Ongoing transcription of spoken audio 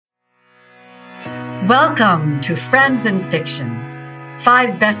Welcome to Friends in Fiction,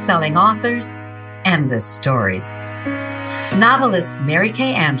 5 best-selling authors and the stories. Novelists Mary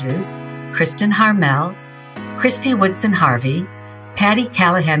Kay Andrews, Kristin Harmel, Christy Woodson Harvey, Patty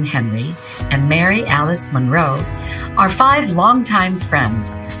Callahan Henry, and Mary Alice Monroe are 5 longtime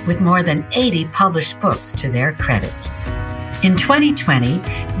friends with more than 80 published books to their credit. In 2020,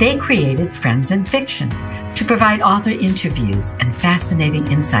 they created Friends in Fiction to provide author interviews and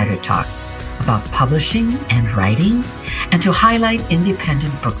fascinating insider talk about publishing and writing, and to highlight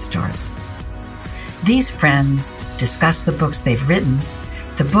independent bookstores. These friends discuss the books they've written,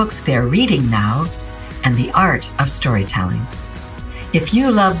 the books they're reading now, and the art of storytelling. If you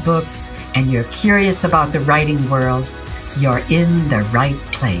love books and you're curious about the writing world, you're in the right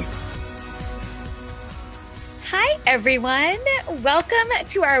place. Hi, everyone. Welcome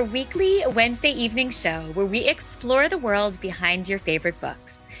to our weekly Wednesday evening show where we explore the world behind your favorite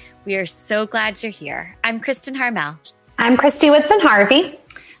books. We are so glad you're here. I'm Kristin Harmel. I'm Christy Woodson Harvey.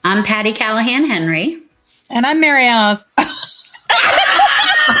 I'm Patty Callahan Henry. And I'm Mary Alice.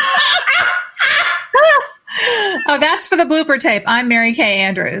 Oh, that's for the blooper tape. I'm Mary Kay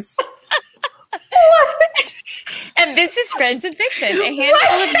Andrews. What? And this is Friends in Fiction, a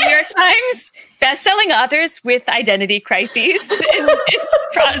handful of New York Times best-selling authors with identity crises in its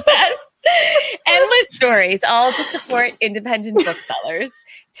process. Endless stories, all to support independent booksellers.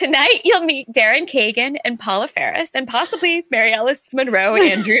 Tonight, you'll meet Darren Kagan and Paula Ferris, and possibly Mary Alice Monroe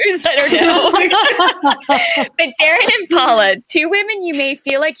Andrews. I don't know. But Darren and Paula, 2 women you may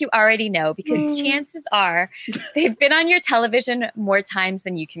feel like you already know, because chances are they've been on your television more times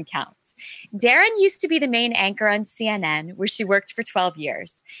than you can count. Darren used to be the main anchor on CNN, where she worked for 12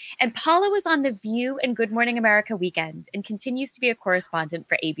 years. And Paula was on The View and Good Morning America Weekend and continues to be a correspondent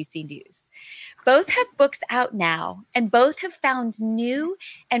for ABC News. Both have books out now, and both have found new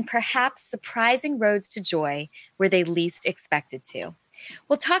and perhaps surprising roads to joy where they least expected to.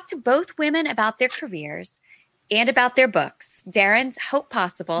 We'll talk to both women about their careers and about their books, Darren's Hope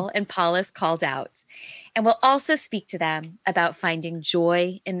Possible and Paula's Called Out. And we'll also speak to them about finding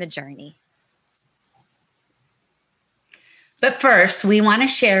joy in the journey. But first, we want to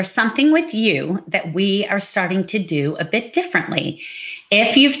share something with you that we are starting to do a bit differently.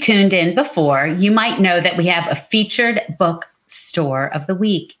 If you've tuned in before, you might know that we have a featured bookstore of the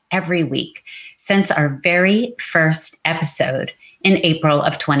week every week since our very first episode in April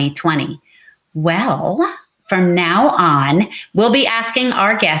of 2020. Well, from now on, we'll be asking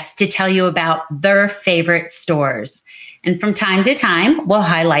our guests to tell you about their favorite stores. And from time to time, we'll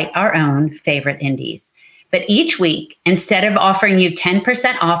highlight our own favorite indies. But each week, instead of offering you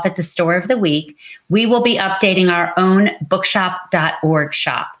 10% off at the store of the week, we will be updating our own bookshop.org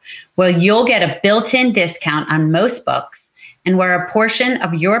shop, where you'll get a built-in discount on most books and where a portion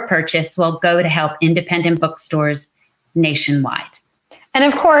of your purchase will go to help independent bookstores nationwide. And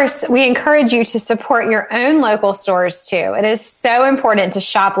of course, we encourage you to support your own local stores too. It is so important to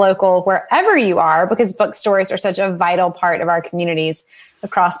shop local wherever you are, because bookstores are such a vital part of our communities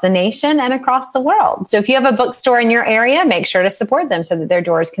across the nation and across the world. So if you have a bookstore in your area, make sure to support them so that their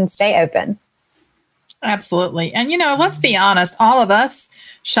doors can stay open. Absolutely. And, let's be honest, all of us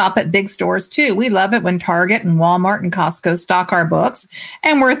shop at big stores too. We love it when Target and Walmart and Costco stock our books.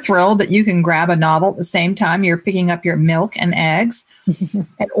 And we're thrilled that you can grab a novel at the same time you're picking up your milk and eggs.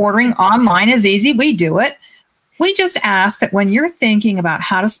 And ordering online is easy. We do it. We just ask that when you're thinking about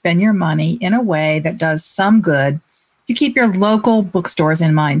how to spend your money in a way that does some good, you keep your local bookstores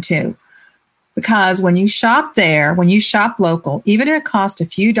in mind too. Because when you shop there, when you shop local, even if it costs a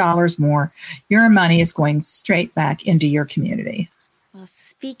few dollars more, your money is going straight back into your community. Well,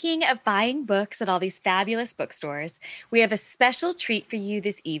 speaking of buying books at all these fabulous bookstores, we have a special treat for you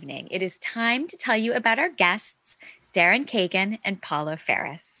this evening. It is time to tell you about our guests, Darren Kagan and Paula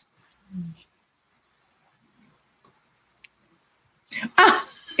Ferris.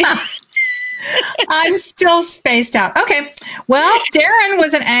 I'm still spaced out. Okay. Well, Darren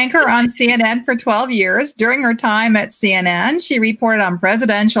was an anchor on CNN for 12 years. During her time at CNN, she reported on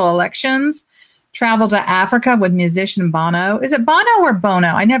presidential elections, traveled to Africa with musician Bono. Is it Bono or Bono?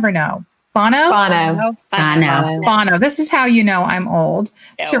 I never know. Bono? Bono. This is how you know I'm old.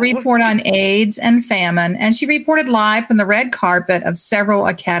 No. To report on AIDS and famine. And she reported live from the red carpet of several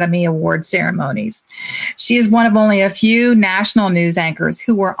Academy Award ceremonies. She is one of only a few national news anchors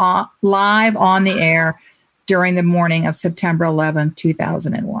who were live on the air during the morning of September 11,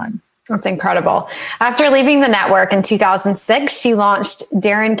 2001. That's incredible. After leaving the network in 2006, she launched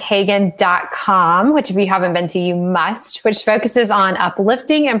DarrenKagan.com, which if you haven't been to, you must, which focuses on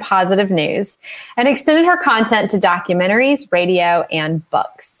uplifting and positive news, and extended her content to documentaries, radio, and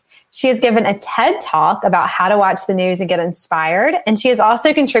books. She has given a TED Talk about how to watch the news and get inspired, and she has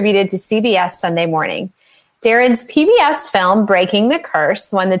also contributed to CBS Sunday Morning. Darren's PBS film, Breaking the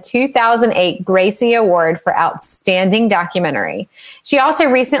Curse, won the 2008 Gracie Award for Outstanding Documentary. She also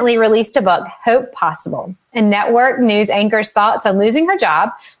recently released a book, Hope Possible, a network news anchor's thoughts on losing her job,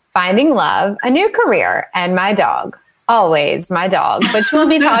 finding love, a new career, and my dog. Always my dog, which we'll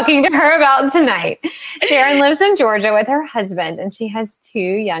be talking to her about tonight. Darren lives in Georgia with her husband, and she has 2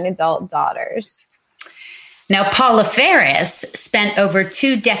 young adult daughters. Now, Paula Faris spent over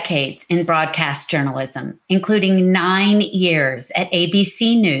 2 decades in broadcast journalism, including 9 years at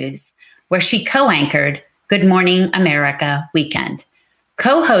ABC News, where she co-anchored Good Morning America Weekend,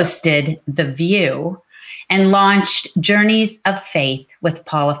 co-hosted The View, and launched Journeys of Faith with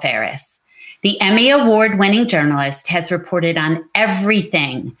Paula Faris. The Emmy Award-winning journalist has reported on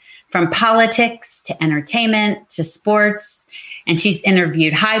everything from politics to entertainment to sports, and she's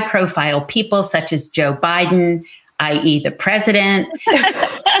interviewed high-profile people such as Joe Biden, i.e. the president.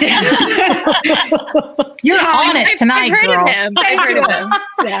 You're on it tonight, I've heard girl. of him. I've heard of him.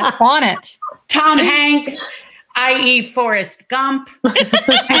 Yeah. On it. Tom Hanks, i.e. Forrest Gump,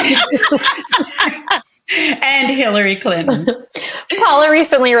 and Hillary Clinton. Paula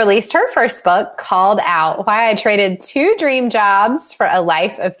recently released her first book, Called Out: Why I Traded 2 Dream Jobs for a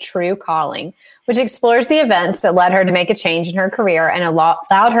Life of True Calling, which explores the events that led her to make a change in her career and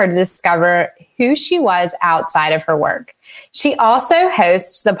allowed her to discover who she was outside of her work. She also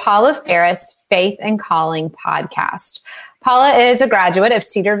hosts the Paula Faris Faith and Calling podcast. Paula is a graduate of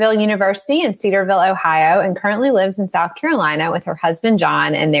Cedarville University in Cedarville, Ohio, and currently lives in South Carolina with her husband,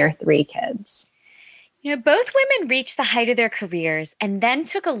 John, and their 3 kids. You know, both women reached the height of their careers and then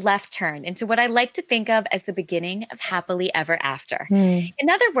took a left turn into what I like to think of as the beginning of happily ever after. In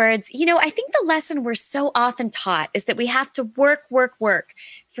other words, you know, I think the lesson we're so often taught is that we have to work for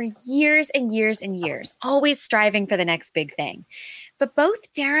years and years and years, always striving for the next big thing. But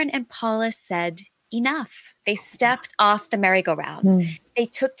both Darren and Paula said enough. They stepped off the merry-go-round. They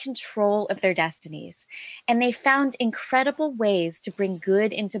took control of their destinies, and they found incredible ways to bring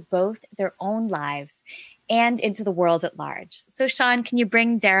good into both their own lives and into the world at large. So, Sean, can you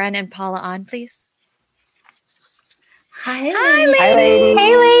bring Darren and Paula on, please? Hi, ladies. Hi, ladies.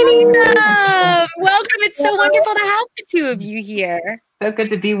 Hey, ladies. Welcome. It's so wonderful to have the 2 of you here. So good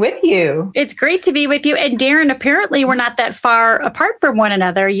to be with you. It's great to be with you. And Darren, apparently we're not that far apart from one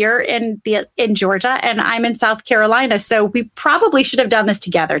another. You're in Georgia and I'm in South Carolina. So we probably should have done this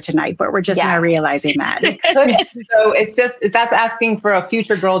together tonight, but we're just now realizing that. So that's asking for a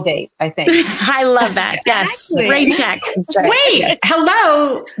future girl date, I think. I love that. Yes. Rain check. Right. Wait,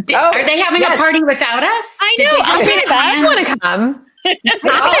 hello. Are they having a party without us? I know. I want to come.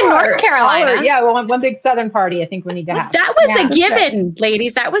 I'm in North Carolina. Yeah, well, one big Southern party I think we need to have. That was a given,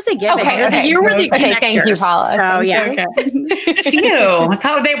 ladies. That was a given. Okay. You were the connectors. Thank you, Paula. So, yeah. Phew.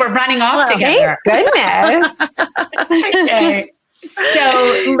 How they were running off together. Goodness. Okay.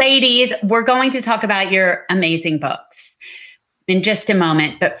 So, ladies, we're going to talk about your amazing books in just a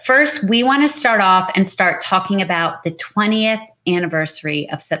moment. But first, we want to start off and start talking about the 20th anniversary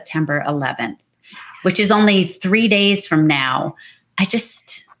of September 11th, which is only 3 days from now.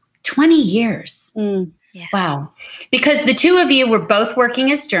 20 years. Yeah. Wow. Because the 2 of you were both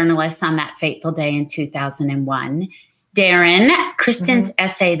working as journalists on that fateful day in 2001. Darren, Kristen's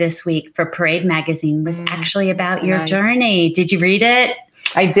essay this week for Parade Magazine was actually about your journey. Did you read it?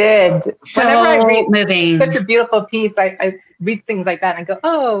 I did. So whenever I read moving. such a beautiful piece, I read things like that and I go,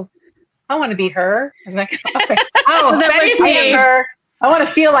 oh, I want to be her. I'm like, Oh, that is I am me. her. I want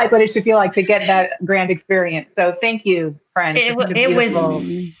to feel like what it should feel like to get that grand experience. So thank you, friends. It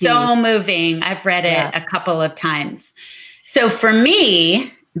was so moving. I've read it a couple of times. So for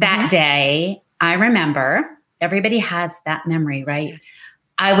me, that day, I remember, everybody has that memory, right?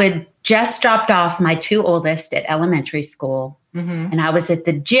 I would just dropped off my 2 oldest at elementary school, and I was at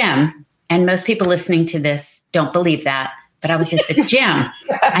the gym. And most people listening to this don't believe that, but I was at the gym.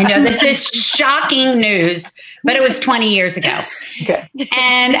 I know this is shocking news, but it was 20 years ago. Okay.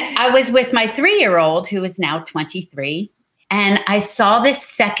 And I was with my 3-year-old who is now 23. And I saw this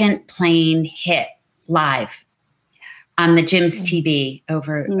second plane hit live on the gym's TV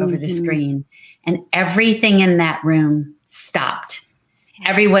over the screen. And everything in that room stopped.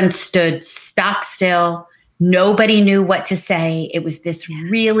 Everyone stood stock still. Nobody knew what to say. It was this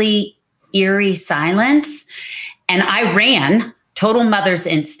really eerie silence. And I ran total mother's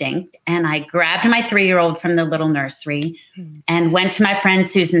instinct. And I grabbed my 3-year-old from the little nursery and went to my friend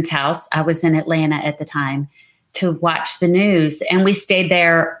Susan's house. I was in Atlanta at the time to watch the news. And we stayed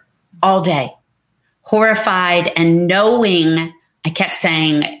there all day, horrified and knowing, I kept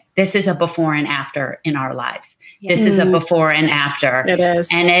saying, this is a before and after in our lives. This is a before and after. It is.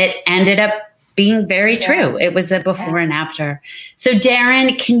 And it ended up being very true. It was a before and after. So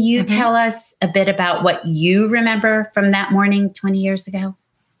Darren, can you tell us a bit about what you remember from that morning 20 years ago?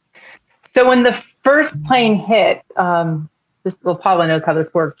 So when the first plane hit, Paula knows how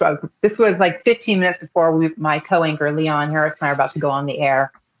this works. This was like 15 minutes before my co-anchor, Leon Harris, and I were about to go on the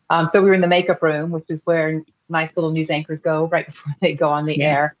air. So we were in the makeup room, which is where nice little news anchors go right before they go on the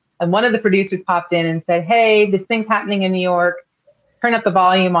air. And one of the producers popped in and said, hey, this thing's happening in New York. Turn up the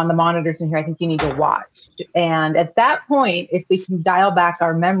volume on the monitors in here. I think you need to watch. And at that point, if we can dial back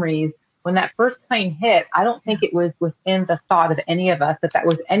our memories, when that first plane hit, I don't think it was within the thought of any of us that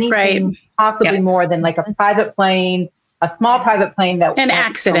was anything possibly more than like a private plane, a small private plane that an went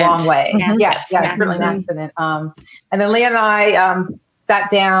accident. a long way. Yes, certainly an accident. And then Leah and I sat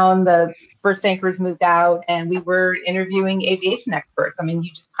down, the first anchors moved out, and we were interviewing aviation experts. I mean,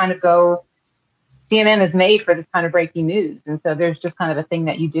 you just kind of go, CNN is made for this kind of breaking news. And so there's just kind of a thing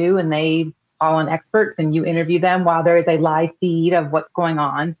that you do, and they call on experts and you interview them while there is a live feed of what's going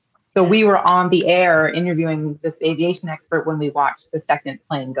on. So we were on the air interviewing this aviation expert when we watched the second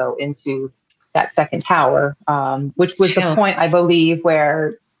plane go into that second tower, which was the point, I believe,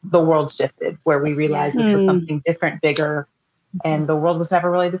 where the world shifted, where we realized this was something different, bigger, and the world was never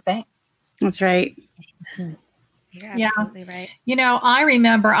really the same. That's right. You're absolutely right. You know, I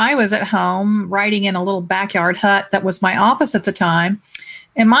remember I was at home writing in a little backyard hut that was my office at the time.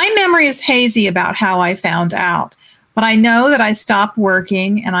 And my memory is hazy about how I found out. But I know that I stopped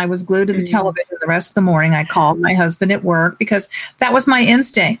working and I was glued to the television the rest of the morning. I called my husband at work because that was my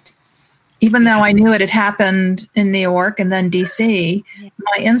instinct. Even though I knew it had happened in New York and then DC,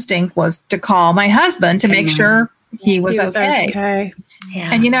 my instinct was to call my husband to make sure he was okay.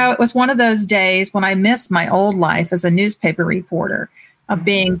 And, you know, it was one of those days when I missed my old life as a newspaper reporter of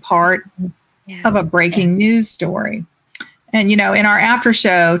being part of a breaking news story. And, you know, in our after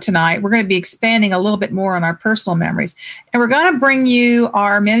show tonight, we're going to be expanding a little bit more on our personal memories. And we're going to bring you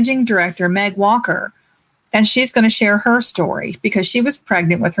our managing director, Meg Walker. And she's going to share her story because she was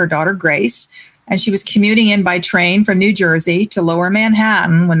pregnant with her daughter, Grace. And she was commuting in by train from New Jersey to Lower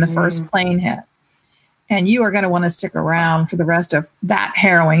Manhattan when the first plane hit. And you are going to want to stick around for the rest of that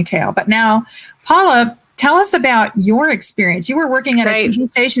harrowing tale. But now, Paula, tell us about your experience. You were working at a TV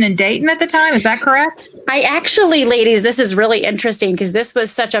station in Dayton at the time. Is that correct? I actually, ladies, this is really interesting because this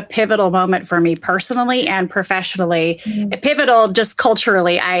was such a pivotal moment for me personally and professionally. Pivotal just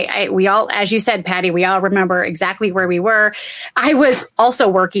culturally. We all, as you said, Patty, we all remember exactly where we were. I was also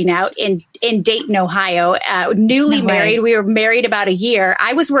working out in Dayton, Ohio, newly married. We were married about a year.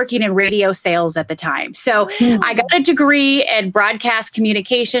 I was working in radio sales at the time. So I got a degree in broadcast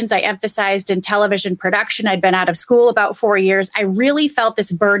communications. I emphasized in television production. I'd been out of school about 4 years. I really felt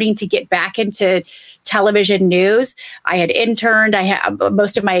this burning to get back into television news. I had interned. I had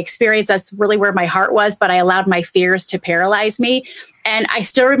most of my experience. That's really where my heart was, but I allowed my fears to paralyze me. And I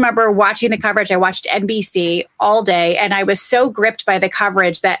still remember watching the coverage. I watched NBC all day, and I was so gripped by the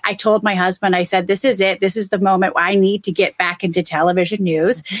coverage that I told my husband, I said, this is it. This is the moment where I need to get back into television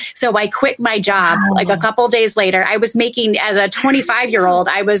news. So I quit my job. Like a couple of days later, I was making, as a 25-year-old,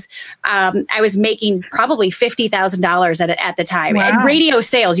 I was making probably $50,000 at the time. And radio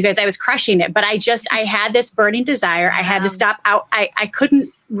sales, you guys, I was crushing it. But I had this burning desire. I had to stop out. I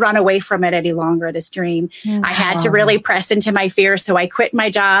couldn't run away from it any longer, this dream. I had to really press into my fear. So I quit my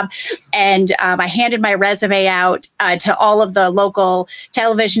job and I handed my resume out to all of the local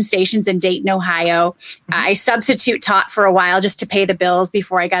television stations in Dayton, Ohio. I substitute taught for a while just to pay the bills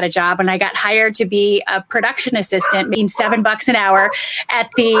before I got a job. And I got hired to be a production assistant, making $7 an hour at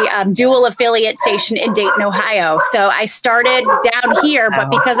the dual affiliate station in Dayton, Ohio. So I started down here,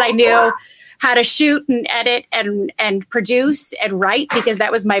 but because I knew how to shoot and edit and produce and write, because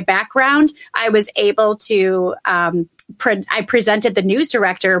that was my background, I was able to, I presented the news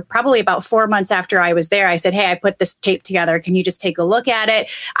director probably about 4 months after I was there. I said, hey, I put this tape together. Can you just take a look at it?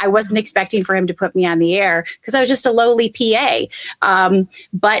 I wasn't expecting for him to put me on the air because I was just a lowly PA.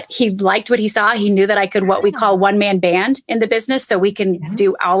 But he liked what he saw. He knew that I could what we call one-man band in the business, so we can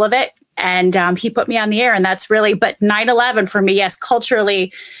do all of it. And he put me on the air, and that's really, but 9/11 for me, yes,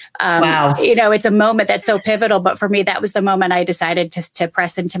 culturally, you know, it's a moment that's so pivotal. But for me, that was the moment I decided to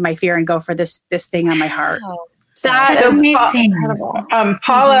press into my fear and go for this thing on my heart. That is amazing. Incredible.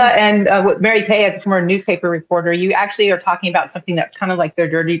 Paula and Mary Kay, as a former newspaper reporter, you actually are talking about something that's kind of like their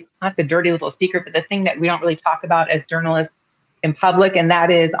not the dirty little secret, but the thing that we don't really talk about as journalists in public. And that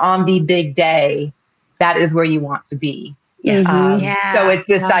is on the big day, that is where you want to be. Yes. So it's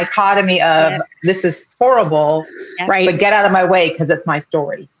this dichotomy of this is horrible, right? But get out of my way because it's my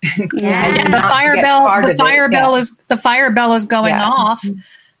story. The fire bell is going off.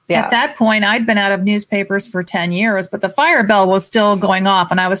 Yeah. At that point, I'd been out of newspapers for 10 years, but the fire bell was still going off.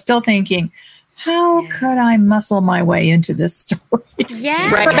 And I was still thinking, how could I muscle my way into this story? Yeah.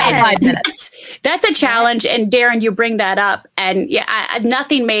 For about 5 minutes. That's a challenge. And Darren, you bring that up. And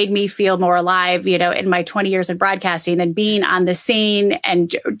nothing made me feel more alive, in my 20 years of broadcasting than being on the scene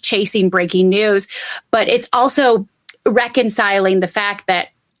and chasing breaking news. But it's also reconciling the fact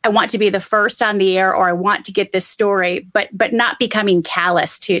that I want to be the first on the air, or I want to get this story, but not becoming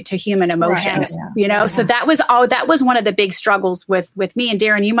callous to human emotions, So that was one of the big struggles with me and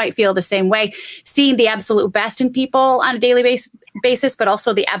Darren. You might feel the same way, seeing the absolute best in people on a daily basis, but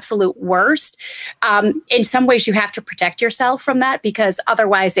also the absolute worst. In some ways you have to protect yourself from that, because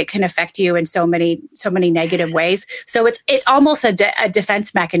otherwise it can affect you in so many negative ways. So it's almost a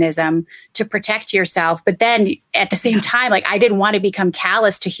defense mechanism to protect yourself. But then at the same time, like, I didn't want to become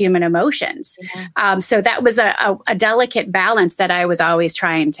callous to human emotions. So that was a delicate balance that I was always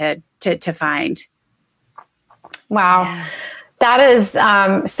trying to find. Wow. Yeah. That is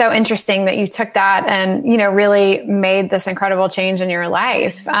so interesting that you took that and, really made this incredible change in your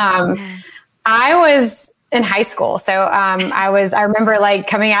life. I was in high school. So I remember like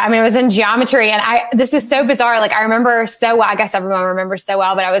coming out, I was in geometry, and this is so bizarre. Like, I remember so well, I guess everyone remembers so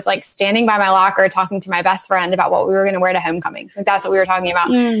well, but I was like standing by my locker talking to my best friend about what we were going to wear to homecoming. Like, that's what we were talking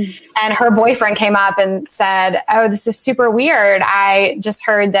about. And her boyfriend came up and said, "Oh, this is super weird. I just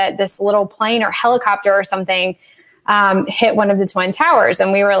heard that this little plane or helicopter or something hit one of the Twin Towers."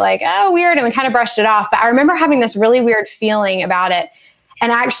 And we were like, "Oh, weird." And we kind of brushed it off. But I remember having this really weird feeling about it.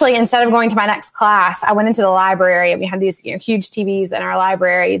 And actually, instead of going to my next class, I went into the library, and we had these huge TVs in our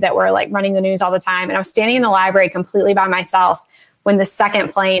library that were like running the news all the time. And I was standing in the library completely by myself when the second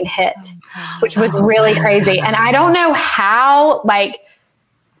plane hit, which was really crazy. And I don't know how,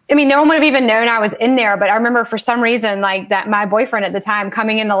 no one would have even known I was in there. But I remember for some reason, like, that my boyfriend at the time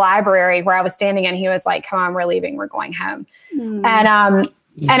coming in the library where I was standing, and he was like, "Come on, we're leaving. We're going home." And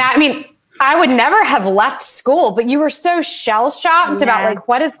I would never have left school, but you were so shell shocked about like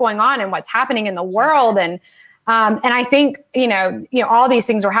what is going on and what's happening in the world. And I think, all these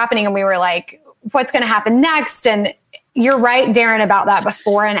things were happening, and we were like, what's going to happen next? And you're right, Darren, about that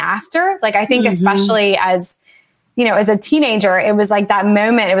before and after. Like, I think especially as a teenager, it was like that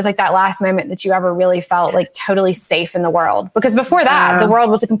moment, it was like that last moment that you ever really felt like totally safe in the world. Because before that, the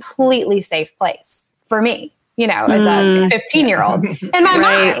world was a completely safe place for me. As a 15-year-old in my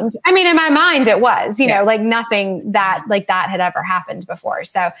mind. In my mind it was, like nothing that like that had ever happened before.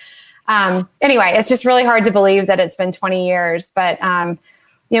 So anyway, it's just really hard to believe that it's been 20 years. But,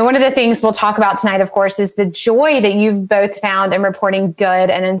 one of the things we'll talk about tonight, of course, is the joy that you've both found in reporting good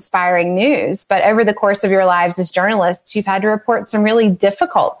and inspiring news. But over the course of your lives as journalists, you've had to report some really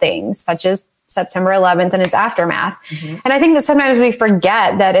difficult things, such as September 11th and its aftermath. And I think that sometimes we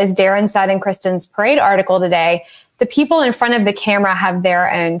forget that, as Darren said in Kristen's Parade article today, the people in front of the camera have their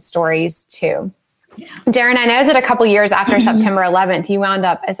own stories too. Darren, I know that a couple years after September 11th, you wound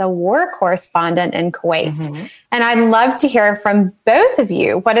up as a war correspondent in Kuwait. And I'd love to hear from both of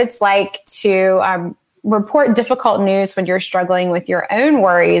you what it's like to report difficult news when you're struggling with your own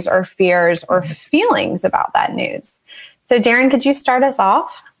worries or fears or feelings about that news. So Darren, could you start us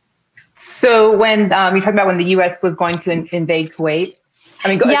off? So when you're talking about when the U.S. was going to invade Kuwait,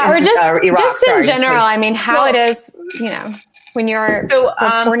 Iraq, just in general. How it is, when you're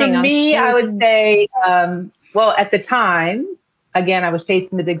reporting for me, I would say, at the time, again, I was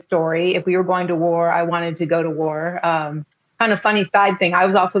chasing the big story. If we were going to war, I wanted to go to war. Kind of funny side thing, I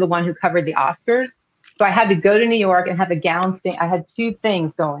was also the one who covered the Oscars. So I had to go to New York and have a gown sting. I had two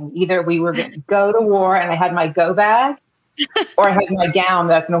things going. Either we were going to go to war and I had my go bag, or I had my gown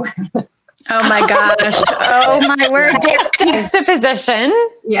that I was going to wear. Oh my gosh. Oh my word. Juxtaposition.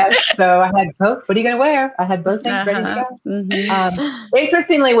 Yes. So I had both. What are you going to wear? I had both things ready to go.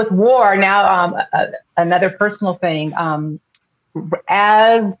 Interestingly, with war, now another personal thing,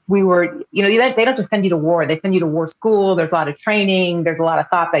 as we were, they don't just send you to war. They send you to war school. There's a lot of training. There's a lot of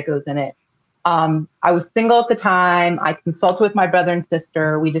thought that goes in it. I was single at the time. I consulted with my brother and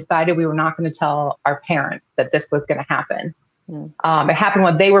sister. We decided we were not going to tell our parents that this was going to happen. It happened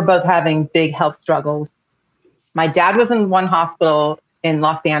when they were both having big health struggles. My dad was in one hospital in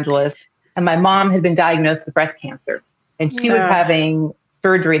Los Angeles. And my mom had been diagnosed with breast cancer, and she was having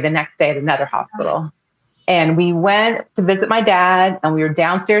surgery the next day at another hospital. And we went to visit my dad, and we were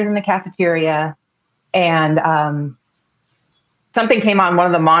downstairs in the cafeteria, and something came on one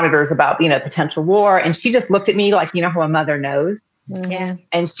of the monitors about, potential war. And she just looked at me like, how a mother knows. Yeah.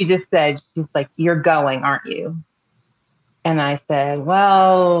 And she just said, she's like, "You're going, aren't you?" And I said,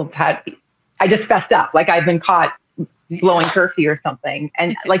 well, I just fessed up. Like I've been caught blowing turkey or something.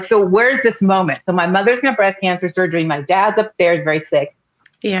 And like, so where's this moment? So my mother's going to breast cancer surgery. My dad's upstairs, very sick.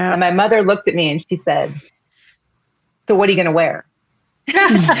 Yeah. And my mother looked at me and she said, "So what are you going to wear?"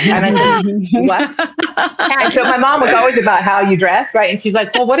 And I said, "What?" And so my mom was always about how you dress, right? And she's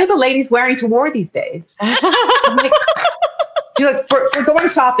like, "Well, what are the ladies wearing to war these days?" I'm like, she's like, we're going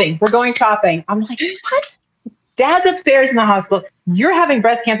shopping. We're going shopping. I'm like, what? Dad's upstairs in the hospital. You're having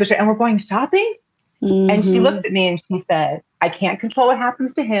breast cancer and we're going shopping? Mm-hmm. And she looked at me and she said, "I can't control what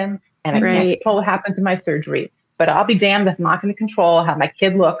happens to him, and I can't control what happens in my surgery. But I'll be damned if I'm not going to control how my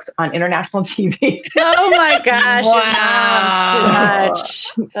kid looks on international TV." Oh my gosh. Wow.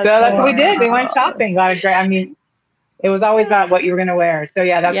 So that's what we did. We went shopping. It was always about what you were going to wear. So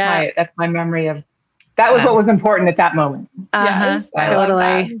that's my memory of that was what was important at that moment. Yes,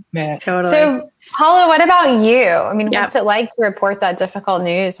 totally. Yeah. Totally. So Paula, what about you? I mean, what's it like to report that difficult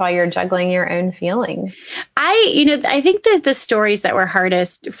news while you're juggling your own feelings? I think that the stories that were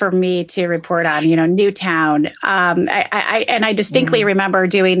hardest for me to report on, Newtown. I distinctly remember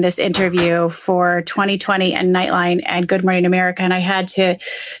doing this interview for 2020 and Nightline and Good Morning America, and I had to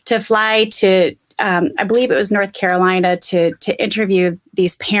fly to I believe it was North Carolina to interview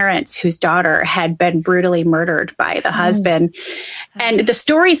these parents whose daughter had been brutally murdered by the husband. And the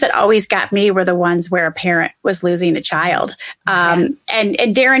stories that always got me were the ones where a parent was losing a child. And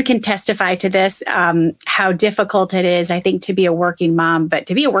Darren can testify to this, how difficult it is, I think, to be a working mom. But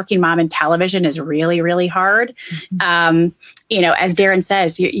to be a working mom in television is really, really hard. As Darren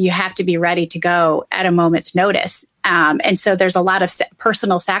says, you have to be ready to go at a moment's notice. And so there's a lot of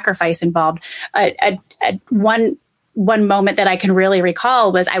personal sacrifice involved. One moment that I can really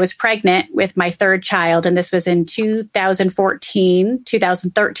recall was I was pregnant with my third child, and this was in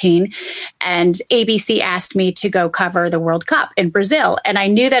 2013, and ABC asked me to go cover the World Cup in Brazil. And I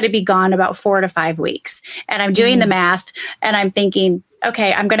knew that it'd be gone about 4 to 5 weeks. And I'm doing the math, and I'm thinking,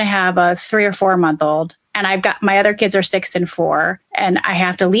 okay, I'm going to have a 3 or 4 month old. And I've got my other kids are 6 and 4, and I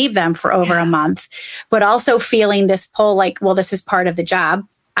have to leave them for over a month, but also feeling this pull like, well, this is part of the job.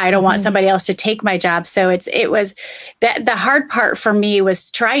 I don't want somebody else to take my job. So it was that the hard part for me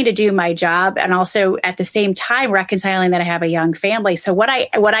was trying to do my job and also at the same time reconciling that I have a young family. So what I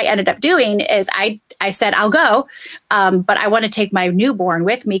ended up doing is I said, I'll go, but I want to take my newborn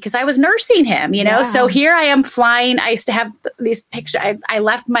with me because I was nursing him, So here I am flying. I used to have these pictures. I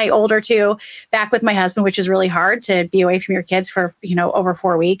left my older two back with my husband, which is really hard to be away from your kids for, over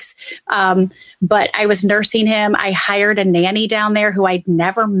 4 weeks. But I was nursing him. I hired a nanny down there who I'd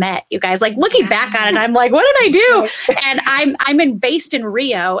never met. You guys, like looking back on it, I'm like, what did I do? And I'm based in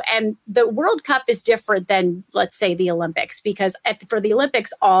Rio, and the World Cup is different than, let's say, the Olympics, because for the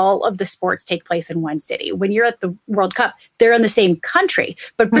Olympics, all of the sports take place in one city. When you're at the World Cup, they're in the same country,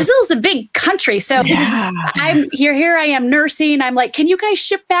 but Brazil is a big country. So I'm here I am nursing. I'm like, can you guys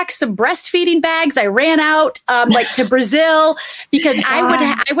ship back some breastfeeding bags? I ran out to Brazil because I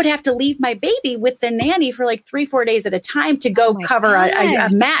would have to leave my baby with the nanny for like 3-4 days at a time to go cover a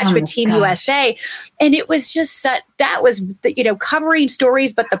match with Team USA. And it was just that was covering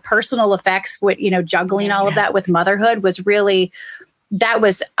stories, but the personal effects with juggling all of that with motherhood was really, that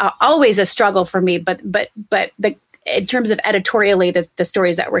was always a struggle for me. But in terms of editorially, the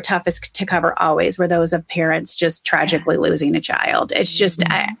stories that were toughest to cover always were those of parents just tragically losing a child. It's just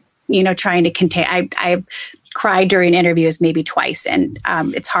trying to contain. I cried during interviews maybe twice, and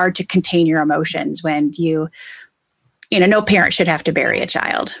it's hard to contain your emotions when no parent should have to bury a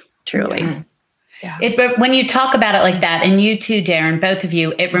child, truly. Yeah. But when you talk about it like that, and you too, Darren, both of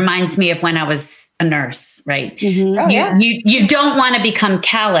you, it reminds me of when I was a nurse, right? Mm-hmm. You don't want to become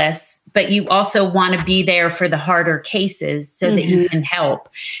callous, but you also want to be there for the harder cases so that you can help.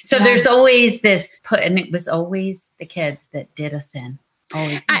 So there's always this and it was always the kids that did us in. Why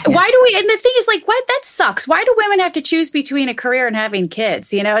do we, and the thing is like, what, that sucks. Why do women have to choose between a career and having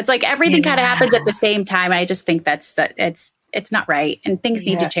kids? It's like everything kind of happens at the same time. I just think it's not right. And things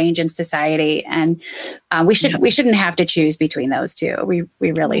need to change in society. And we shouldn't have to choose between those two. We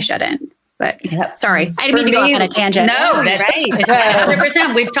really shouldn't. But sorry, I didn't mean to go off on a tangent. No, that's right.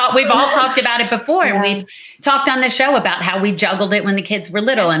 100%. We've all talked about it before, and we've talked on the show about how we juggled it when the kids were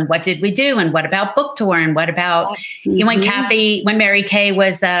little, and what did we do, and what about book tour, and what about when Mary Kay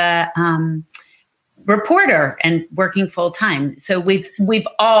was a reporter and working full time. So we've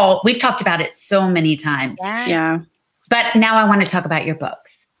talked about it so many times. Yeah. But now I want to talk about your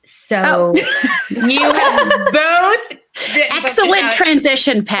books. So you have both. Excellent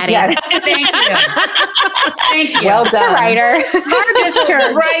transition, Patty. Yes. Thank you. Well done. Writer. Just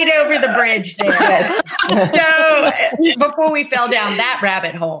right over the bridge there. So before we fell down that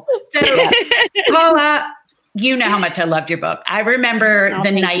rabbit hole. So Paula, you know how much I loved your book. I remember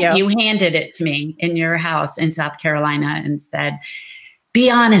the night you handed it to me in your house in South Carolina and said,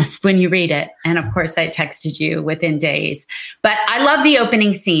 be honest when you read it. And of course, I texted you within days. But I love the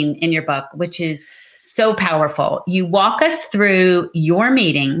opening scene in your book, which is so powerful. You walk us through your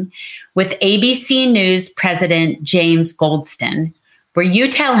meeting with ABC News President James Goldston, where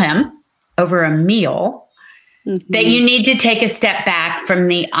you tell him over a meal that you need to take a step back from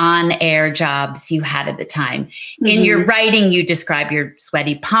the on-air jobs you had at the time. In your writing, you describe your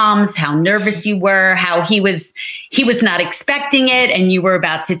sweaty palms, how nervous you were, how he was not expecting it, and you were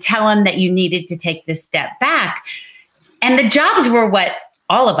about to tell him that you needed to take this step back. And the jobs were what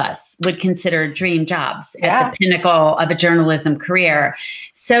all of us would consider dream jobs at the pinnacle of a journalism career.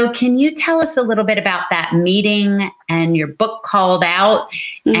 So can you tell us a little bit about that meeting and your book Called Out?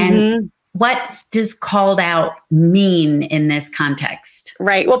 And what does called out mean in this context?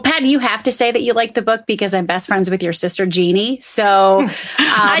 Right. Well, Pat, you have to say that you like the book because I'm best friends with your sister, Jeannie. So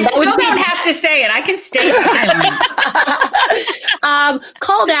I still don't have to say it. I can stay silent.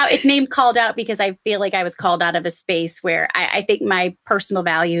 Called Out. It's named Called Out because I feel like I was called out of a space where I think my personal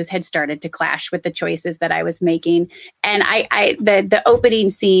values had started to clash with the choices that I was making. And the opening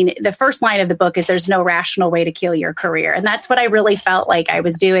scene, the first line of the book is there's no rational way to kill your career. And that's what I really felt like I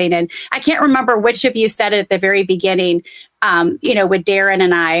was doing. And I can't remember which of you said it at the very beginning, with Darren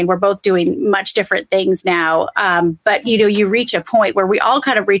and I, and we're both doing much different things now. But, you reach a point where we all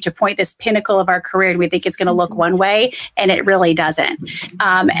kind of reach a point, this pinnacle of our career, and we think it's going to look one way, and it really doesn't.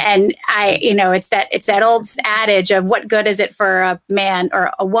 And it's that old adage of what good is it for a man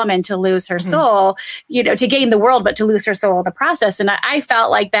or a woman to lose her soul, to gain the world, but to lose her soul in the process. And I felt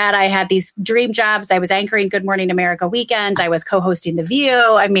like that. I had these dream jobs. I was anchoring Good Morning America weekends. I was co-hosting The View.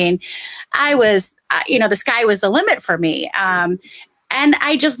 I mean, I was, the sky was the limit for me. And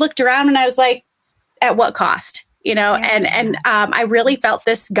I just looked around and I was like, at what cost? And I really felt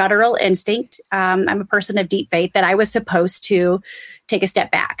this guttural instinct. I'm a person of deep faith that I was supposed to take a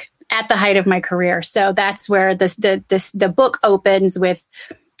step back at the height of my career. So that's where the book opens with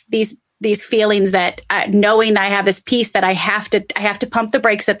these feelings that knowing that I have this piece that I have to pump the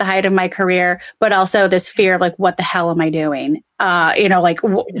brakes at the height of my career, but also this fear of like, what the hell am I doing?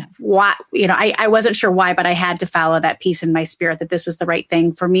 Why, I wasn't sure why, but I had to follow that piece in my spirit that this was the right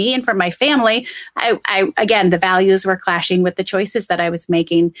thing for me and for my family. Again, the values were clashing with the choices that I was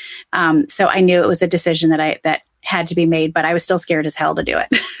making. So I knew it was a decision that had to be made, but I was still scared as hell to do it.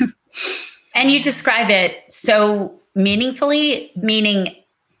 And you describe it so meaningfully, meaning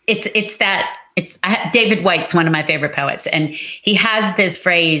David White's one of my favorite poets, and he has this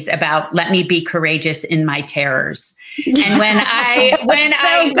phrase about "let me be courageous in my terrors." And isn't that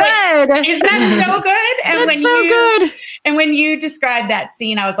so good? And And when you described that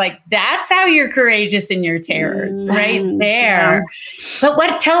scene, I was like, "That's how you're courageous in your terrors, right there." Yeah.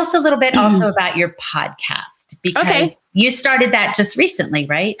 But tell us a little bit also about your podcast, because you started that just recently,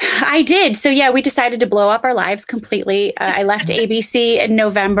 right? I did. So we decided to blow up our lives completely. I left ABC in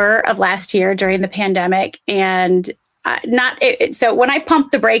November of last year during the pandemic, and so when I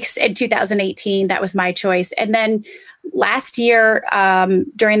pumped the brakes in 2018, that was my choice. And then last year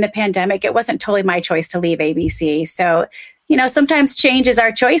during the pandemic, it wasn't totally my choice to leave ABC. So, sometimes change is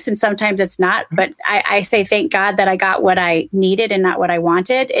our choice and sometimes it's not. But I say, thank God that I got what I needed and not what I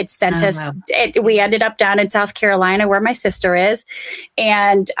wanted. It sent us, we ended up down in South Carolina where my sister is.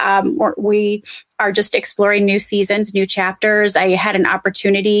 And we are just exploring new seasons, new chapters. I had an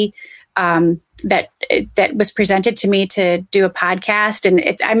opportunity that was presented to me to do a podcast, and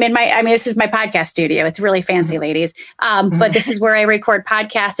this is my podcast studio. It's really fancy, ladies. But this is where I record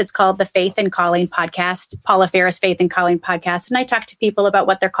podcasts. It's called the Faith and Calling Podcast, Paula Ferris Faith and Calling Podcast. And I talk to people about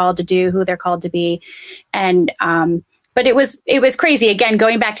what they're called to do, who they're called to be. And, but it was crazy. Again,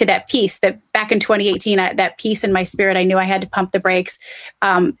 going back to that piece that back in 2018, that piece in my spirit, I knew I had to pump the brakes.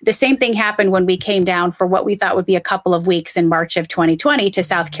 The same thing happened when we came down for what we thought would be a couple of weeks in March of 2020 to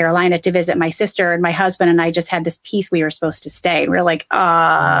South Carolina to visit my sister, and my husband and I just had this piece we were supposed to stay. And we were like,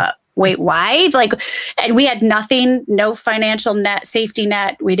 wait, why? Like, and we had nothing, no financial safety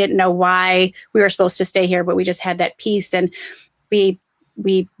net. We didn't know why we were supposed to stay here, but we just had that peace. And we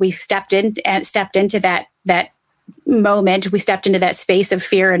stepped into that moment. We stepped into that space of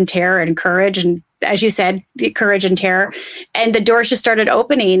fear and terror and courage. And as you said, courage and terror. And the doors just started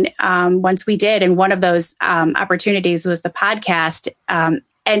opening once we did. And one of those opportunities was the podcast.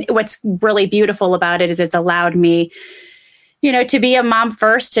 And what's really beautiful about it is it's allowed me, to be a mom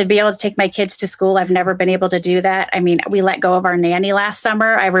first, to be able to take my kids to school. I've never been able to do that. I mean, we let go of our nanny last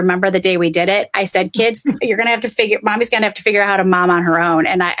summer. I remember the day we did it. I said, kids, mommy's going to have to figure out how to mom on her own.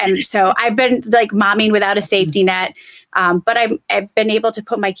 And so I've been like momming without a safety net. But I've been able to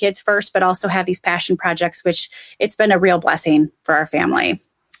put my kids first, but also have these passion projects, which it's been a real blessing for our family.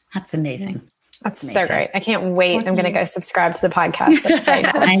 That's amazing. That's amazing. So great. I can't wait. I'm going to go subscribe to the podcast.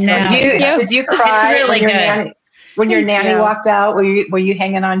 I know. Did you cry really when your nanny walked out? Were you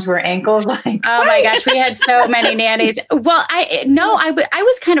hanging on to her ankles? Like, oh my gosh, we had so many nannies. Well, I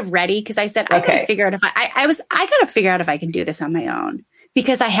was kind of ready because I said, I got to figure out if I got to figure out if I can do this on my own,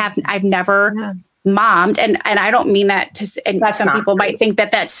 because I've never mommed. And I don't mean that and some people might think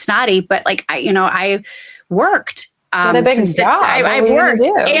that that's snotty, but like, I worked. What a big job. I've worked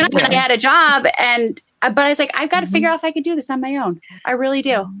and I had a job but I was like, I've got to figure out if I could do this on my own. I really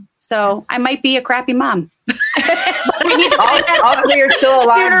do. So I might be a crappy mom. all three are still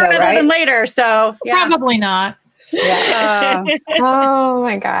alive, sooner rather than later. So probably not. Yeah. Oh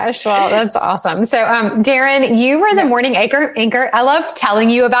my gosh. Well, that's awesome. So, Darren, you were the morning anchor. I love telling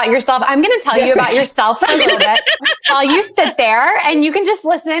you about yourself. I'm going to tell you about yourself for a little bit while you sit there, and you can just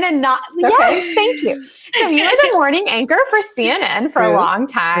listen and not. Okay. Yes, thank you. So you were the morning anchor for CNN for a long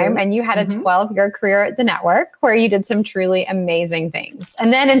time, and you had a 12-year career at the network where you did some truly amazing things.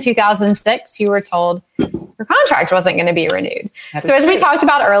 And then in 2006, you were told your contract wasn't going to be renewed. So as we talked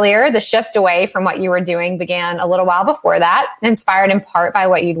about earlier, the shift away from what you were doing began a little while before that, inspired in part by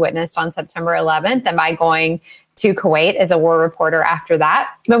what you'd witnessed on September 11th and by going to Kuwait as a war reporter after that.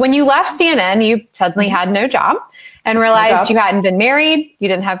 But when you left CNN, you suddenly had no job and realized you hadn't been married, you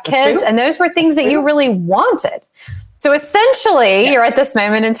didn't have kids, and those were things that you really wanted. So essentially, you're at this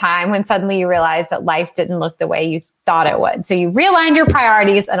moment in time when suddenly you realize that life didn't look the way you thought it would. So you realigned your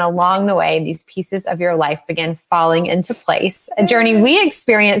priorities, and along the way, these pieces of your life began falling into place. A journey we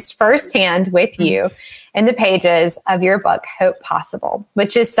experienced firsthand with you in the pages of your book, Hope Possible,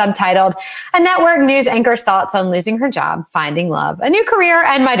 which is subtitled A Network News Anchor's Thoughts on Losing Her Job, Finding Love, a New Career,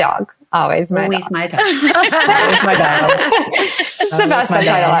 and My Dog. Always my dog. My dog. Always my dog. It's the best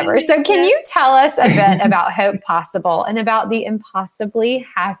subtitle ever. So can you tell us a bit about Hope Possible and about the impossibly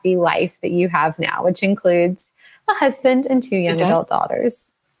happy life that you have now, which includes a husband and 2 young adult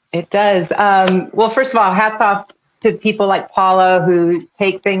daughters? It does. Well, first of all, hats off to people like Paula who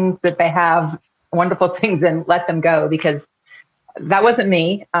take things that they have, wonderful things, and let them go, because that wasn't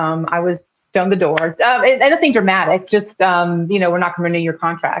me. I was shown the door. Nothing dramatic, just, we're not going to renew your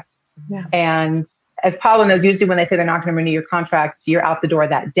contract. Yeah. And as Paula knows, usually when they say they're not going to renew your contract, you're out the door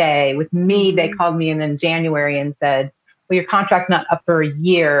that day. With me, they called me in January and said, well, your contract's not up for a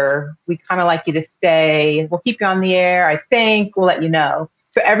year. We kind of like you to stay. We'll keep you on the air. I think we'll let you know.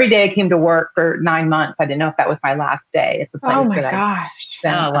 So every day I came to work for 9 months. I didn't know if that was my last day at the place. Oh my gosh.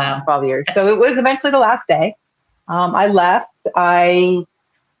 Spent, 12 years. So it was eventually the last day. I left. I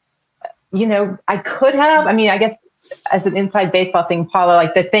could have, I guess as an inside baseball thing, Paula,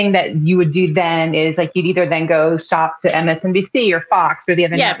 like the thing that you would do then is like, you'd either then go shop to MSNBC or Fox or the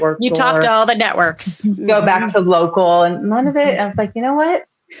other networks. You talk to all the networks. Go back to local, and none of it. I was like, you know what?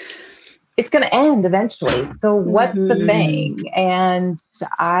 It's going to end eventually. So what's the thing? And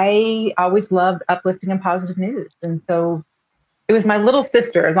I always loved uplifting and positive news. And so it was my little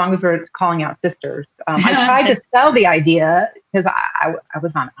sister, as long as we're calling out sisters. I tried to sell the idea because I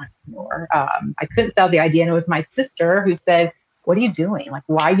was not an entrepreneur. I couldn't sell the idea. And it was my sister who said, what are you doing? Like,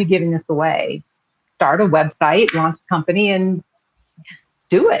 why are you giving this away? Start a website, launch a company, and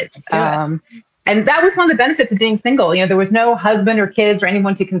do it. And that was one of the benefits of being single. There was no husband or kids or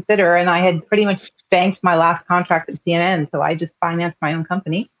anyone to consider. And I had pretty much banked my last contract at CNN. So I just financed my own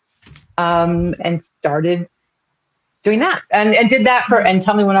company and started doing that and did that and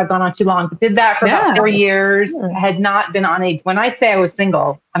tell me when I've gone on too long, but did that for about 4 years. Had not been on when I say I was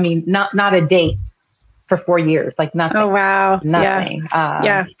single, I mean, not a date for 4 years, like nothing. Oh, wow. Nothing.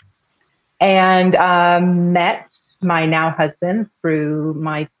 And met my now husband through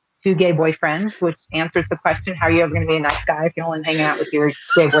my 2 gay boyfriends, which answers the question, how are you ever going to be a nice guy if you're only hanging out with your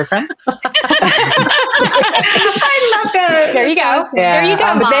gay boyfriend? I love that. There you go. Yeah. There you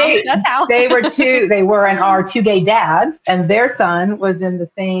go, Mom. That's how. They were and are 2 gay dads, and their son was in the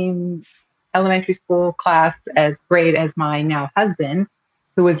same elementary school class grade as my now husband,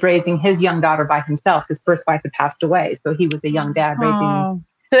 who was raising his young daughter by himself. His first wife had passed away, so he was a young dad raising.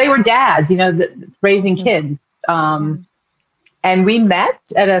 So they were dads, raising kids. And we met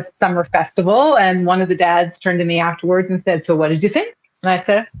at a summer festival, and one of the dads turned to me afterwards and said, "So what did you think?" And I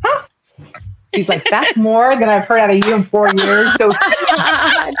said, "Huh." He's like, "That's more than I've heard out of you in 4 years." So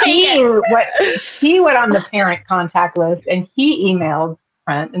he went on the parent contact list, and he emailed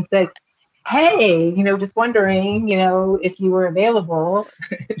Trent and said, "Hey, just wondering, if you were available,"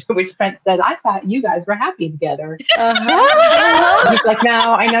 to which Trent said, "I thought you guys were happy together." He's like,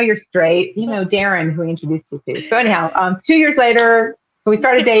 "No, I know you're straight." Darren, who he introduced you to. So anyhow, 2 years later, so we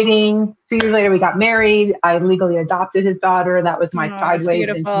started dating. 2 years later, we got married. I legally adopted his daughter. That was my sideways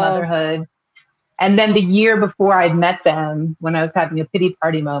into motherhood. And then the year before I'd met them, when I was having a pity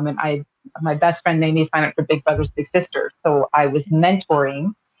party moment, my best friend made me sign up for Big Brothers Big Sisters. So I was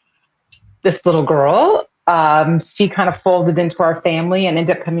mentoring this little girl. She kind of folded into our family and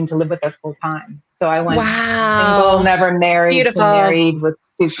ended up coming to live with us full time. So I went single, never married, Beautiful. Married with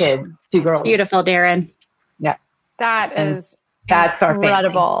 2 kids, 2 girls. Beautiful, Darren. Yeah. That's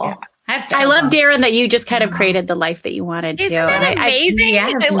incredible. Yeah. I love, Darren, that you just kind of created the life that you wanted to. Isn't that amazing?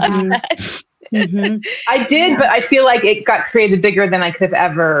 I love that. I did, but I feel like it got created bigger than I could have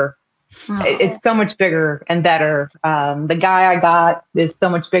ever. It's so much bigger and better. The guy I got is so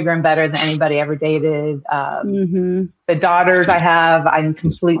much bigger and better than anybody ever dated. The daughters I have, I'm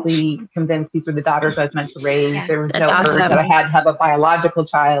completely convinced these were the daughters I was meant to raise. Yeah, there was no urge that I had to have a biological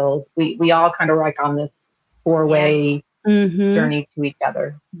child. We all kind of were like on this 4-way journey to each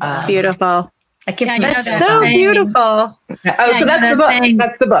other. It's beautiful. That's so beautiful. So that's the book.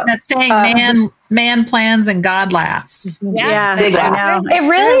 That's the book. That saying, man plans and God laughs. Yeah, I know. It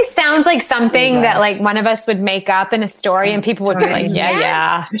really sounds like something that like one of us would make up in a story, and people would be like,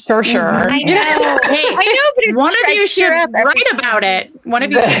 "Yeah, sure." I know, but it's one of you should write about it. One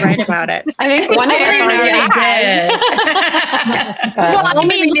of you should write about it. I think one of us already has. Well, I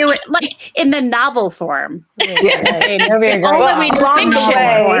mean, do it like in the novel form.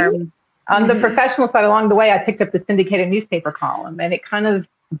 On the professional side, along the way, I picked up the syndicated newspaper column, and it kind of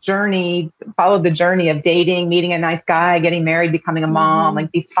followed the journey of dating, meeting a nice guy, getting married, becoming a mom. Like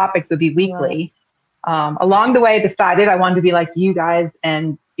these topics would be weekly. Along the way, I decided I wanted to be like you guys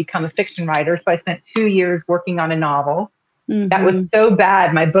and become a fiction writer. So I spent 2 years working on a novel. That was so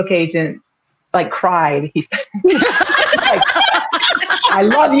bad. My book agent cried. He said, "I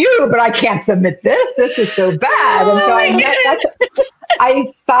love you, but I can't submit this. This is so bad." And so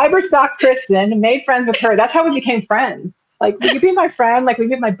I cyber-stalked Kristen and made friends with her. That's how we became friends. Like, will you be my friend? Like, we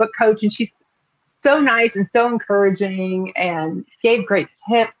get my book coach, and she's so nice and so encouraging and gave great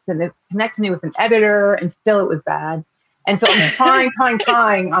tips, and it connected me with an editor, and still it was bad. And so I'm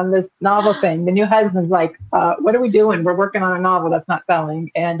trying on this novel thing. The new husband's like, "What are we doing? We're working on a novel that's not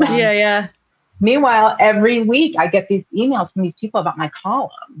selling." And meanwhile, every week I get these emails from these people about my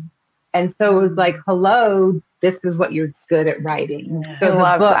column. And so it was like, "Hello, this is what you're good at writing." So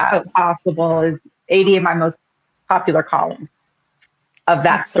the book, If Possible, is 80 of my most popular columns of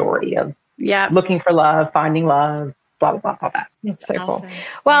that story of looking for love, finding love, blah, blah, blah, all that. It's so cool.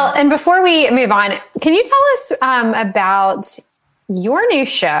 Well, and before we move on, can you tell us about your new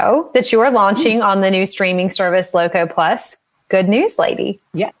show that you are launching on the new streaming service Loco Plus, Good News Lady?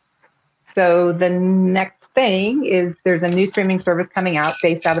 Yeah. So the next thing is there's a new streaming service coming out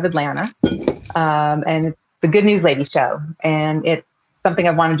based out of Atlanta. And it's the Good News Lady show. And it's something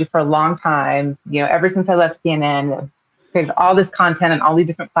I've wanted to do for a long time. Ever since I left CNN, I've created all this content on all these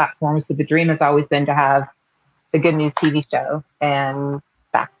different platforms, but the dream has always been to have the Good News TV show. And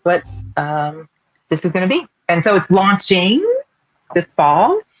that's what this is going to be. And so it's launching this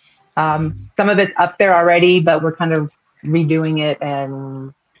fall. Some of it's up there already, but we're kind of redoing it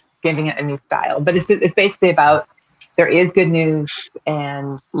and giving it a new style. But it's basically about there is good news,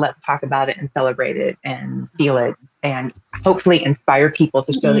 and let's talk about it and celebrate it and feel it and hopefully inspire people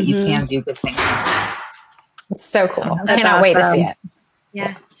to show that you can do good things. It's so cool. I cannot wait to see it.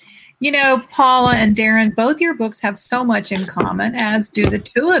 Yeah. Paula and Darren, both your books have so much in common, as do the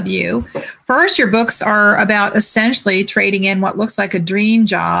two of you. First, your books are about essentially trading in what looks like a dream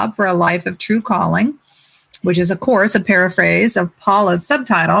job for a life of true calling, which is, of course, a paraphrase of Paula's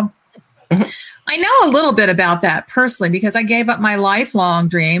subtitle. I know a little bit about that personally because I gave up my lifelong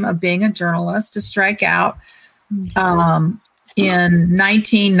dream of being a journalist to strike out in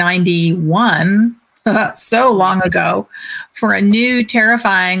 1991, so long ago, for a new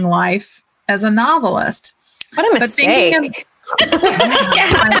terrifying life as a novelist. What a mistake. What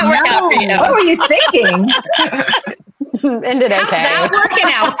were you thinking? Ended okay. How's that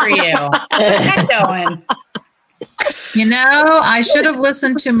working out for you? How's that going? You know, I should have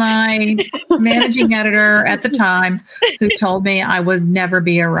listened to my managing editor at the time who told me I would never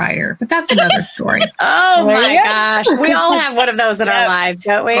be a writer. But that's another story. Oh my gosh. We all have one of those in our lives,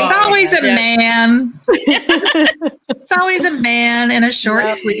 don't we? It's always a man. It's always a man in a short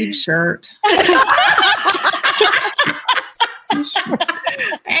sleeve shirt.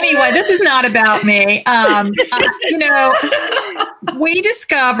 Anyway, this is not about me. You know, we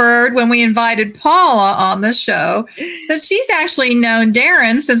discovered when we invited Paula on the show that she's actually known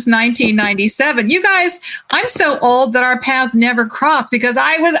Darren since 1997. You guys, I'm so old that our paths never crossed because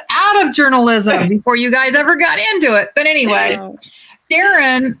I was out of journalism before you guys ever got into it. But anyway,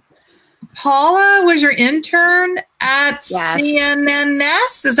 Darren, Paula was your intern at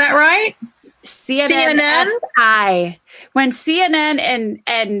CNNS. Is that right? CNN. When CNN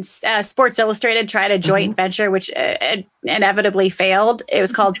and Sports Illustrated tried a joint venture, which inevitably failed, it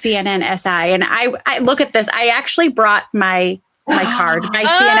was called CNN SI. And I look at this. I actually brought my card, my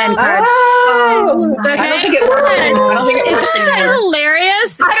CNN card. Okay. I don't think it works anymore. Isn't that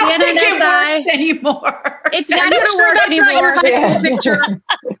hilarious? CNN SI anymore. It's not going to work anymore. High school picture.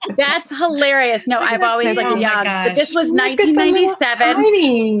 That's hilarious. No, I've always looked young, but this was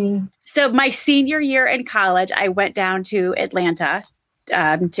 1997. So my senior year in college, I went down to Atlanta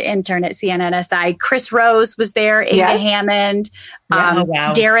to intern at CNNSI. Chris Rose was there, Inga Hammond,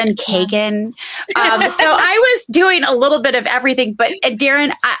 Darren Kagan. So I was doing a little bit of everything. But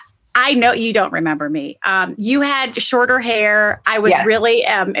Darren, I know you don't remember me. You had shorter hair. I was really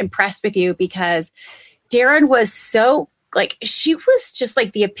impressed with you because Darren was so, like, she was just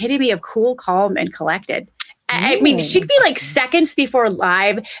like the epitome of cool, calm, and collected. I mean, she'd be like seconds before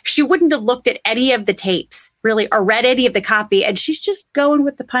live. She wouldn't have looked at any of the tapes, really, or read any of the copy. And she's just going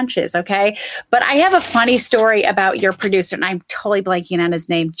with the punches, okay? But I have a funny story about your producer, and I'm totally blanking on his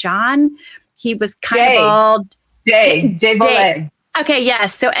name. John, he was kind of bald. Jay Bolet. Okay,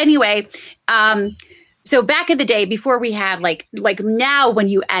 yes. So anyway, so back in the day, before we had like now when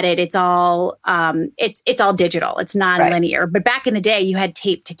you edit, it's all it's all digital. It's non-linear. Right. But back in the day, you had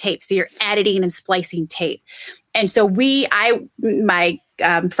tape to tape, so you're editing and splicing tape. And so my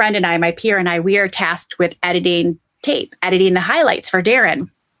friend and I, my peer and I, we are tasked with editing tape, editing the highlights for Darren.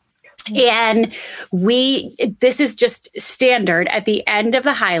 And this is just standard at the end of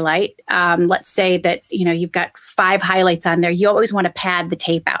the highlight. Let's say that, you know, you've got 5 highlights on there. You always want to pad the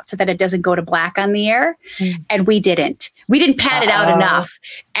tape out so that it doesn't go to black on the air. And we didn't pad it out enough.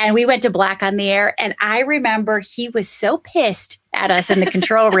 And we went to black on the air. And I remember he was so pissed at us in the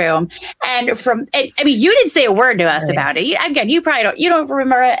control room. I mean, you didn't say a word to us about it. You probably don't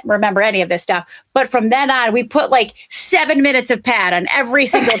remember any of this stuff. But from then on, we put like 7 minutes of pad on every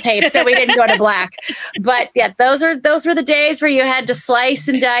single tape so we didn't go to black. But yeah, those were the days where you had to slice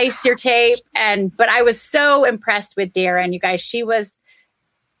and dice your tape. But I was so impressed with Darren, you guys. She was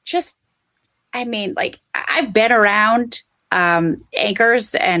just, I mean, like, I've been around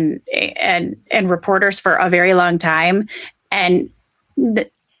anchors and reporters for a very long time. And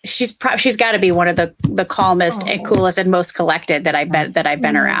she's got to be one of the calmest and coolest and most collected that I've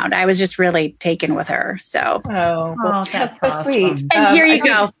been around. I was just really taken with her. So, that's so sweet. And here you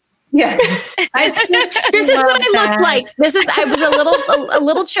go. Yeah, this is what I looked like. I was a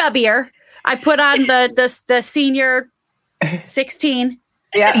little chubbier. I put on the senior 16.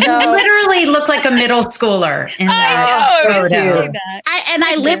 Yeah, so, you literally look like a middle schooler in that photo.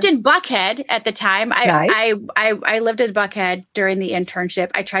 I lived in Buckhead at the time. I lived in Buckhead during the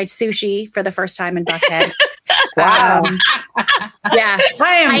internship. I tried sushi for the first time in Buckhead. Wow.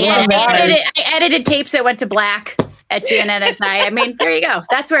 I edited tapes that went to black at CNNSI. I mean, there you go.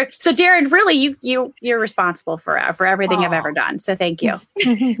 That's where. So, Darren, really, you're responsible for everything I've ever done. So, thank you.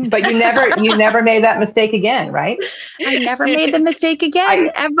 But you never made that mistake again, right? I never made the mistake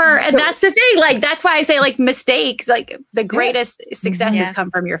again, ever. And that's the thing. Like, that's why I say, like, mistakes. Like, the greatest successes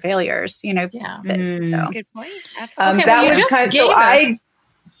come from your failures. You know. Yeah. So. Good point. Absolutely. I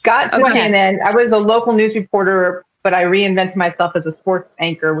got to CNN. I was a local news reporter, but I reinvented myself as a sports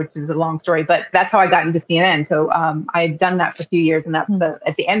anchor, which is a long story, but that's how I got into CNN. So I had done that for a few years, and that's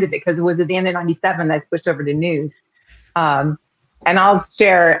at the end of it, because it was at the end of 97 I switched over to news. And I'll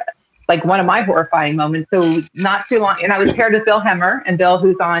share like one of my horrifying moments. So not too long, and I was paired with Bill Hemmer, and Bill,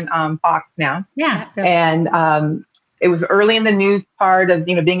 who's on Fox now. Yeah. And it was early in the news part of,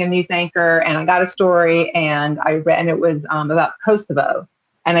 being a news anchor, and I got a story and I read, and it was about Kosovo.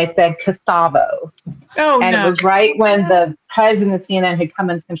 And I said Kosovo. Oh, and no. It was right when the president of CNN had come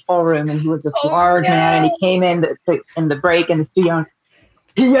in the control room, and he was this large man, and he came in the break in the studio, and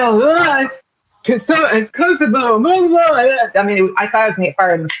he yelled, it's Kosovo, blah, blah. I mean, I thought I was going to get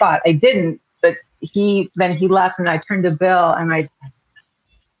fired on the spot. I didn't, but he left, and I turned to Bill, and I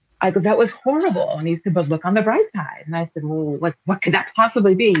go, that was horrible. And he said, but look on the bright side. And I said, well, what could that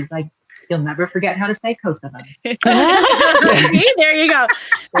possibly be? He's like, you'll never forget how to say Kosovo. See, there you go.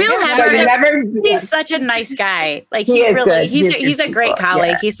 Bill Hepburn he's such a nice guy. Like he's a great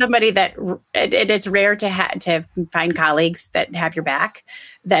colleague. Yeah. He's somebody that it's rare to find colleagues that have your back,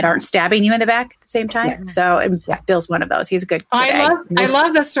 that aren't stabbing you in the back at the same time. Yeah. So Bill's one of those. He's a good I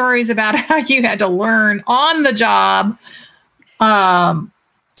love the stories about how you had to learn on the job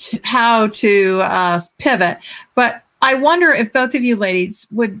how to pivot. But I wonder if both of you ladies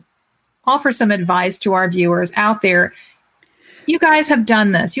would offer some advice to our viewers out there. You guys have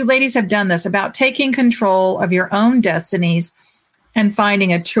done this. You ladies have done this about taking control of your own destinies and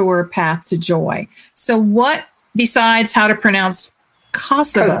finding a truer path to joy. So what, besides how to pronounce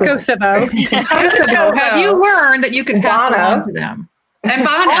Kosovo, have you learned that you can pass along to them? And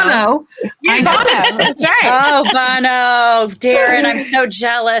Bono. Bono. That's right. Oh, Bono. Darren, I'm so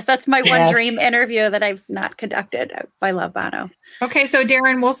jealous. That's my one dream interview that I've not conducted. I love Bono. Okay, so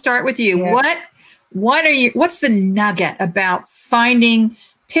Darren, we'll start with you. Yeah. What's the nugget about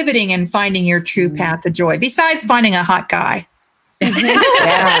pivoting and finding your true path to joy, besides finding a hot guy?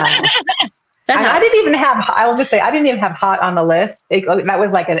 Yeah. I didn't even have hot on the list. That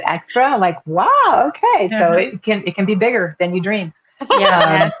was like an extra. Like, wow, okay. So it can be bigger than you dream.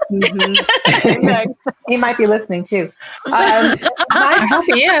 Yeah. He might be listening too. I hope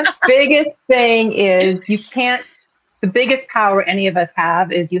he is. Biggest thing is the biggest power any of us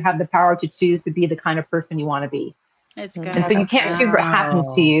have is you have the power to choose to be the kind of person you want to be. It's good. And so you can't choose what happens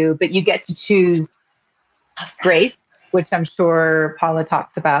to you, but you get to choose grace, which I'm sure Paula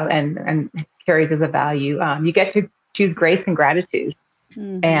talks about and carries as a value. You get to choose grace and gratitude.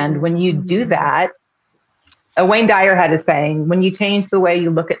 Mm-hmm. And when you do that, Wayne Dyer had a saying, when you change the way you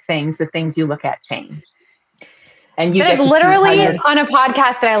look at things, the things you look at change. And that is literally on a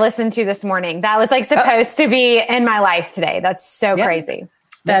podcast that I listened to this morning. That was supposed to be in my life today. That's so crazy.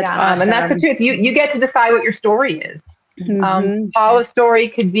 That's awesome. And that's the truth. You get to decide what your story is. Mm-hmm. Paula's story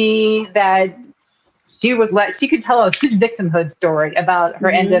could be that she could tell a huge victimhood story about her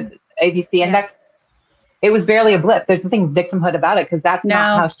end of ABC. And it was barely a blip. There's nothing victimhood about it because that's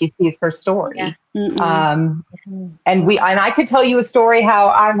not how she sees her story. Yeah. And I could tell you a story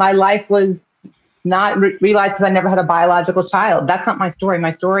how my life was not realized because I never had a biological child. That's not my story. My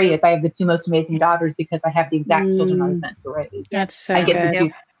story is I have the two most amazing daughters because I have the exact children I was meant to raise. That's so I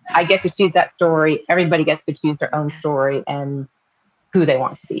get to choose that story. Everybody gets to choose their own story and who they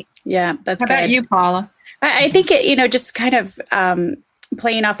want to be. Yeah, that's good. How about you, Paula? I think just kind of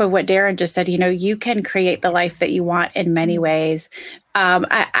playing off of what Darren just said, you can create the life that you want in many ways.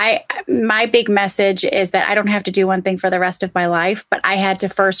 My big message is that I don't have to do one thing for the rest of my life, but I had to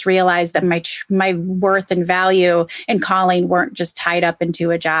first realize that my worth and value and calling weren't just tied up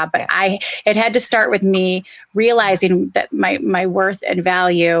into a job, but it had to start with me realizing that my worth and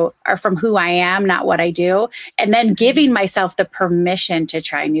value are from who I am, not what I do. And then giving myself the permission to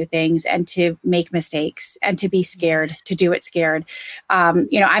try new things and to make mistakes and to be scared, to do it scared.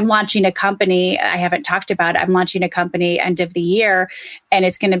 I'm launching a company. I haven't talked about it. I'm launching a company end of the year, and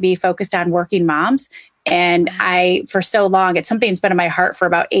it's going to be focused on working moms. And for so long, it's something that's been in my heart for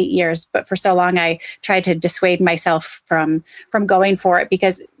about 8 years, but for so long, I tried to dissuade myself from going for it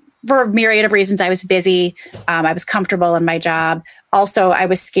because for a myriad of reasons, I was busy. I was comfortable in my job. Also, I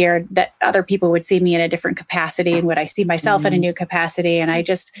was scared that other people would see me in a different capacity and would I see myself in a new capacity. And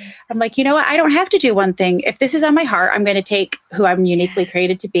I'm like, you know what? I don't have to do one thing. If this is on my heart, I'm going to take who I'm uniquely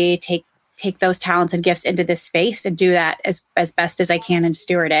created to be, take those talents and gifts into this space and do that as best as I can and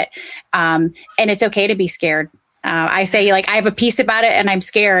steward it. And it's okay to be scared. I say I have a piece about it and I'm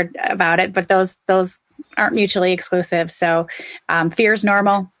scared about it, but those aren't mutually exclusive. So fear is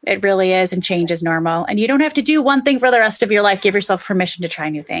normal. It really is. And change is normal. And you don't have to do one thing for the rest of your life. Give yourself permission to try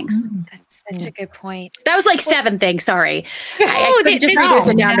new things. That's such a good point. That was 7 things. Sorry. I just reduce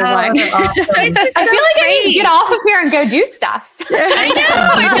it down to one. I feel like I need to get off of here and go do stuff. I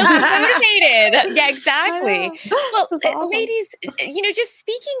know. It feels motivated. Yeah, exactly. Well, awesome. Ladies, just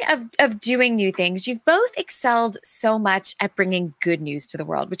speaking of doing new things, you've both excelled so much at bringing good news to the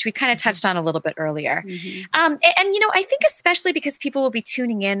world, which we kind of touched on a little bit earlier. Mm-hmm. And I think especially because people will be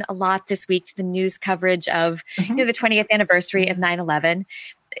tuning in in a lot this week to the news coverage of the 20th anniversary of 9/11.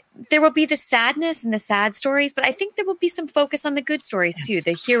 There will be the sadness and the sad stories, but I think there will be some focus on the good stories too.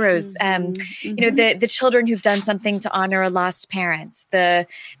 The heroes, the children who've done something to honor a lost parent, the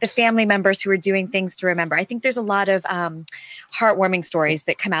family members who are doing things to remember. I think there's a lot of heartwarming stories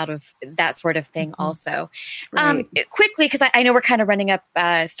that come out of that sort of thing also. Right. Quickly, because I know we're kind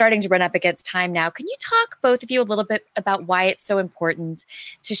of starting to run up against time now. Can you talk, both of you, a little bit about why it's so important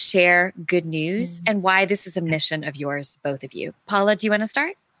to share good news and why this is a mission of yours, both of you? Paula, do you want to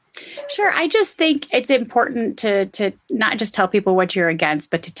start? Sure. I just think it's important to not just tell people what you're against,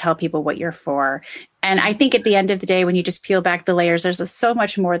 but to tell people what you're for. And I think at the end of the day, when you just peel back the layers, there's so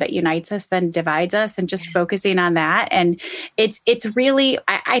much more that unites us than divides us, and just focusing on that. And it's really,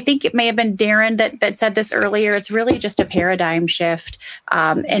 I think it may have been Darren that said this earlier. It's really just a paradigm shift,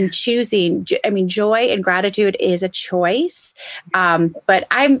 and choosing. I mean, joy and gratitude is a choice. But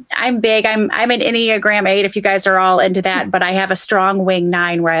I'm big. I'm an Enneagram 8. If you guys are all into that, but I have a strong wing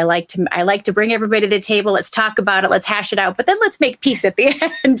 9 where I like to bring everybody to the table. Let's talk about it. Let's hash it out. But then let's make peace at the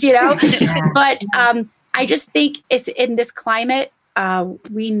end. But I just think it's in this climate,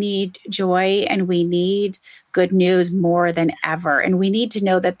 we need joy and we need good news more than ever. And we need to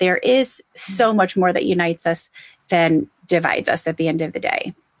know that there is so much more that unites us than divides us at the end of the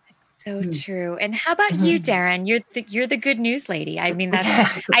day. So true. And how about you, Darren? You're the good news lady. I mean,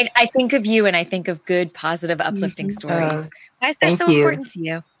 that's I think of you and I think of good, positive, uplifting stories. Why is that so important to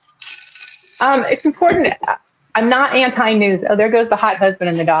you? It's important. I'm not anti-news. Oh, there goes the hot husband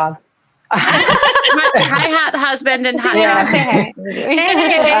and the dog. Hi, hot husband and hot dog.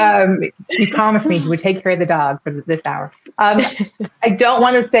 He promised me he would take care of the dog for this hour. I don't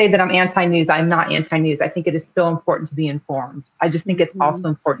want to say that I'm anti-news. I'm not anti-news. I think it is so important to be informed. I just think it's also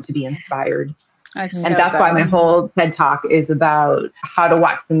important to be inspired. That's why my whole TED Talk is about how to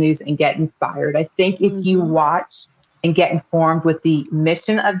watch the news and get inspired. I think if you watch and get informed with the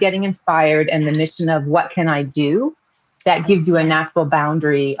mission of getting inspired and the mission of what can I do, that gives you a natural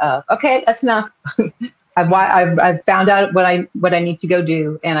boundary of, okay, that's enough. I've found out what I need to go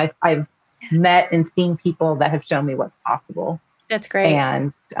do. And I've met and seen people that have shown me what's possible. That's great.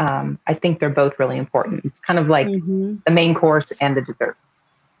 And I think they're both really important. It's kind of like the main course and the dessert.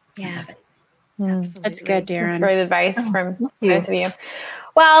 Yeah. That's good, Darren. That's great advice from both of you.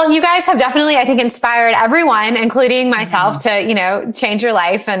 Well, you guys have definitely, I think, inspired everyone, including myself, to, change your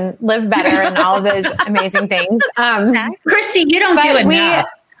life and live better and all of those amazing things. Christy, you don't do enough.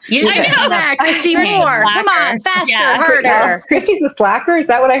 Christy, more. Come on, faster, harder. Christy's a slacker. Is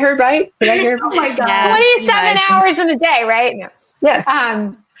that what I heard, right? Did I hear? Oh my God. 27 hours in a day, right? No.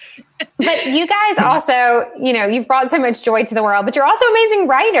 Yeah. But you guys also, you've brought so much joy to the world, but you're also amazing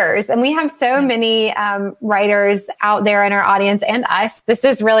writers. And we have so many writers out there in our audience and us. This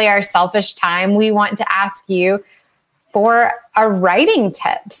is really our selfish time. We want to ask you for a writing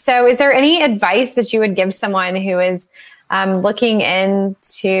tip. So is there any advice that you would give someone who is looking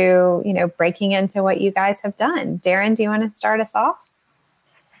into, breaking into what you guys have done? Darren, do you want to start us off?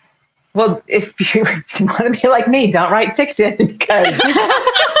 Well, if you want to be like me, don't write fiction, because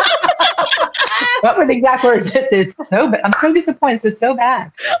what were the exact words? This is so bad. I'm so disappointed. This is so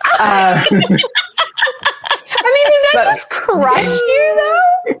bad. I mean, did that just crush you though?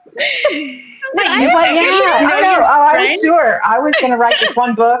 I was sure. I was going to write this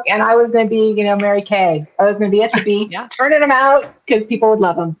one book, and I was going to be, Mary Kay. I was going to be at the beach, turning them out because people would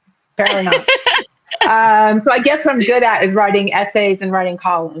love them. Apparently not. So I guess what I'm good at is writing essays and writing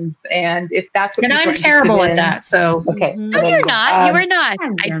columns. And if that's what I'm terrible at that. So okay. No, you're not. You are not.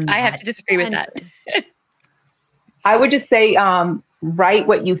 I have to disagree with that. I would just say write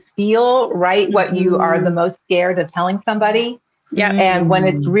what you feel, write what you are the most scared of telling somebody. Yeah. And when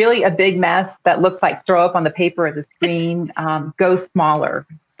it's really a big mess that looks like throw up on the paper or the screen, go smaller.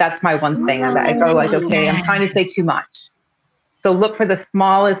 That's my one thing. I go like, okay, I'm trying to say too much. So look for the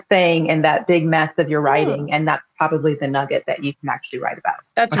smallest thing in that big mess of your writing. And that's probably the nugget that you can actually write about.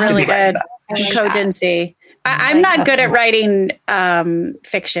 That's really good. Cogency. I'm not good at writing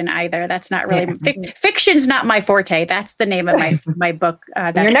fiction either. That's not really fiction's not my forte. That's the name of my book.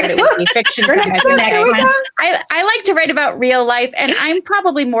 That's what it would be. Fiction's not my next one. I like to write about real life, and I'm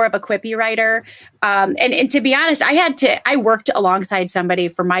probably more of a quippy writer. And to be honest, I worked alongside somebody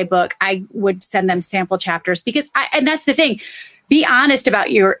for my book. I would send them sample chapters because and that's the thing. Be honest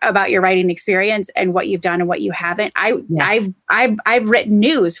about your writing experience and what you've done and what you haven't. I've written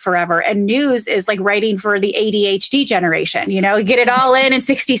news forever, and news is like writing for the ADHD generation. Get it all in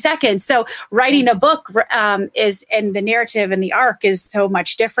 60 seconds. So writing a book is, and the narrative and the arc is so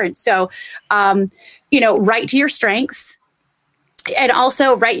much different. So, write to your strengths. and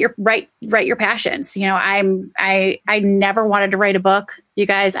also write your passions. You know, I never wanted to write a book. You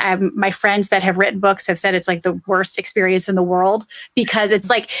guys, my friends that have written books have said it's like the worst experience in the world, because it's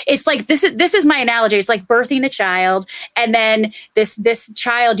like this is my analogy. It's like birthing a child, and then this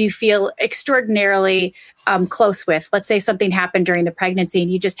child you feel extraordinarily close with. Let's say something happened during the pregnancy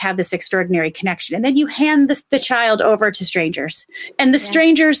and you just have this extraordinary connection, and then you hand the child over to strangers, and the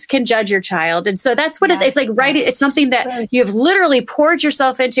strangers can judge your child. And so that's what it's like writing. It's something that you've literally poured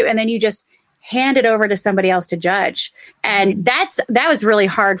yourself into, and then you just hand it over to somebody else to judge. And that was really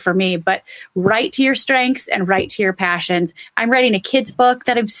hard for me. But write to your strengths and write to your passions. I'm writing a kid's book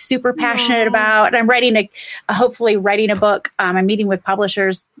that I'm super passionate about. And I'm writing hopefully writing a book. I'm meeting with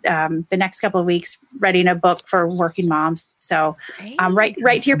publishers the next couple of weeks, writing a book for working moms. So write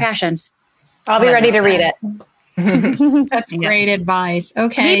to your passions. I'll be ready to read it. That's great advice.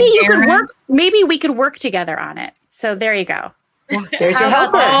 Okay. Maybe we could work together on it. So there you go. Yeah, there's your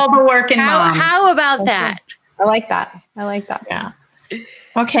helper. All the working moms. How about that? I like that. Yeah.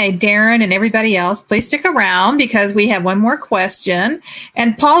 Okay, Darren and everybody else, please stick around because we have one more question.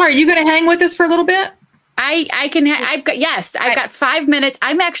 And Paula, are you going to hang with us for a little bit? I can. I've got 5 minutes.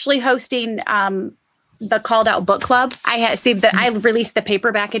 I'm actually hosting the Called Out Book Club. I released the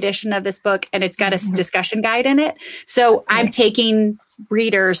paperback edition of this book, and it's got a discussion guide in it. So I'm taking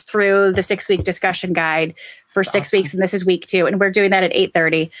readers through the 6-week discussion guide for 6 weeks, and this is week 2, and we're doing that at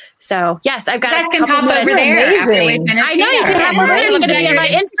 8:30. So yes, I've got. You guys can hop over there after we finish. I know you can hop over there. It's going to be on my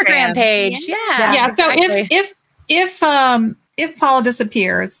Instagram page. Yeah. So if Paula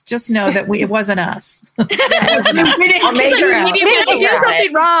disappears, just know that it wasn't us. We didn't do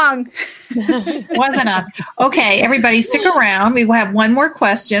something wrong. Wasn't us. Okay, everybody, stick around. We will have one more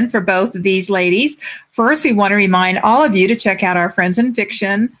question for both of these ladies. First, we want to remind all of you to check out our Friends in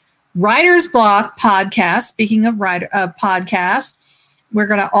Fiction Writer's Block podcast. Speaking of podcast, we're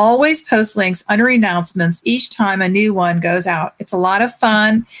going to always post links under announcements each time a new one goes out. It's a lot of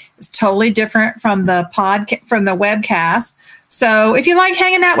fun. It's totally different from the webcast. So if you like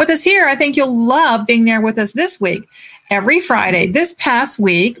hanging out with us here, I think you'll love being there with us this week. Every Friday, this past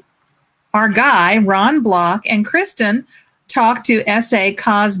week, our guy, Ron Block, and Kristen talked to S.A.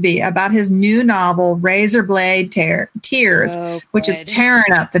 Cosby about his new novel, Razorblade Tears, which is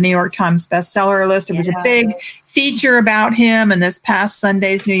tearing up the New York Times bestseller list. It was a big feature about him in this past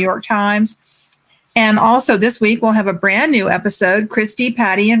Sunday's New York Times. And also this week, we'll have a brand new episode. Christy,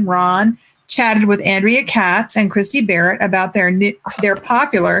 Patty, and Ron chatted with Andrea Katz and Christy Barrett about their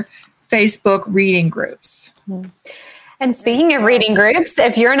popular Facebook reading groups. And speaking of reading groups,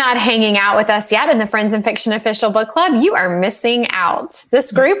 if you're not hanging out with us yet in the Friends in Fiction Official Book Club, you are missing out.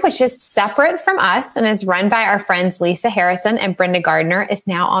 This group, which is separate from us and is run by our friends Lisa Harrison and Brenda Gardner, is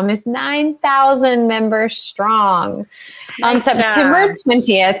now almost 9,000 members strong. On September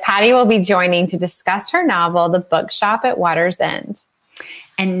 20th, Patty will be joining to discuss her novel, The Bookshop at Water's End.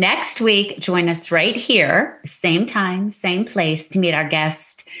 And next week, join us right here, same time, same place, to meet our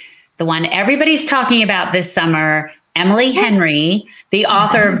guest, the one everybody's talking about this summer, Emily Henry, the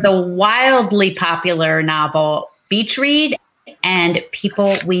author of the wildly popular novel Beach Read and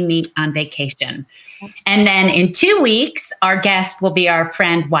People We Meet on Vacation. And then in 2 weeks, our guest will be our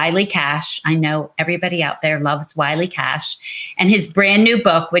friend Wiley Cash. I know everybody out there loves Wiley Cash. And his brand new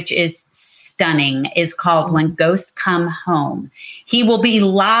book, which is stunning, is called When Ghosts Come Home. He will be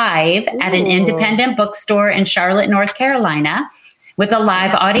live at an independent bookstore in Charlotte, North Carolina, with a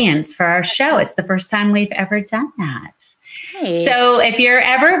live audience for our show. It's the first time we've ever done that. Nice. So if you're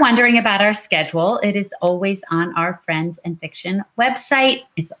ever wondering about our schedule, it is always on our Friends in Fiction website.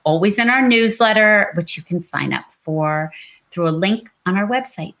 It's always in our newsletter, which you can sign up for through a link on our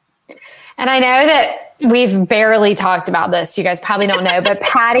website. And I know that we've barely talked about this. You guys probably don't know, but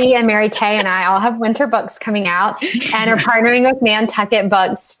Patty and Mary Kay and I all have winter books coming out and are partnering with Nantucket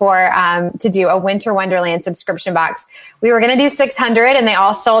Books to do a Winter Wonderland subscription box. We were going to do 600 and they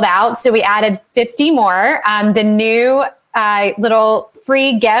all sold out. So we added 50 more. The new little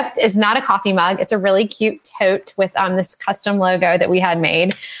free gift is not a coffee mug. It's a really cute tote with this custom logo that we had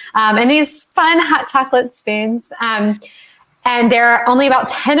made. And these fun hot chocolate spoons. And there are only about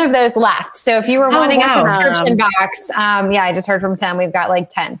 10 of those left. So if you were wanting a subscription box, I just heard from Tim, we've got like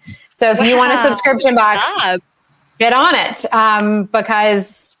 10. So if you want a subscription box, get on it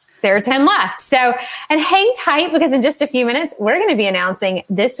because there are 10 left. So, and hang tight because in just a few minutes, we're going to be announcing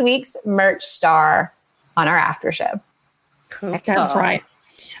this week's merch star on our after show. Cool. That's right.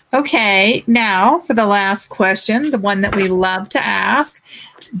 Okay. Now for the last question, the one that we love to ask.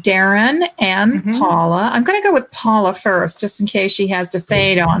 Darren and Paula. I'm going to go with Paula first, just in case she has to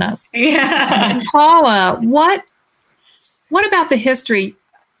fade on us. Yeah. Paula, what what about the history?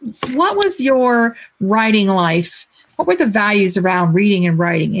 What was your writing life? What were the values around reading and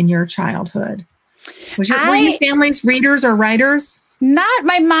writing in your childhood? Were your families readers or writers?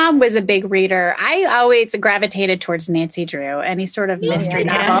 My mom was a big reader. I always gravitated towards Nancy Drew, any sort of mystery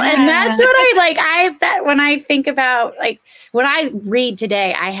novel. And that's what I like. When I think about, like, when I read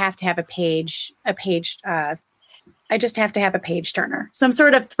today, I have to have I just have to have a page turner, some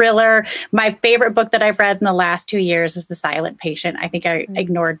sort of thriller. My favorite book that I've read in the last 2 years was The Silent Patient. I think I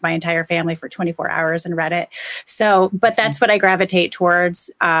ignored my entire family for 24 hours and read it. So, but that's what I gravitate towards.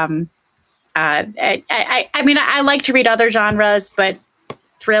 I mean, I like to read other genres, but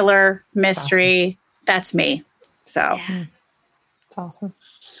thriller, mystery, that's me. So It's awesome.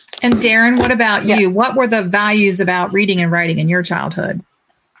 And Darren, what about you? What were the values about reading and writing in your childhood?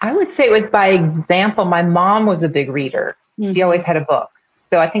 I would say it was by example. My mom was a big reader. She always had a book.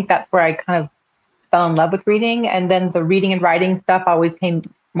 So I think that's where I kind of fell in love with reading. And then the reading and writing stuff always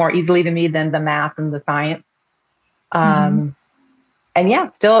came more easily to me than the math and the science. And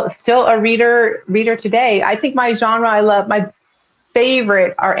still a reader today. I think my genre I love, my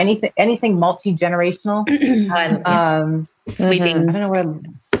favorite are anything multi-generational. Sweeping. I don't know what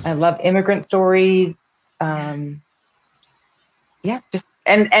I love immigrant stories.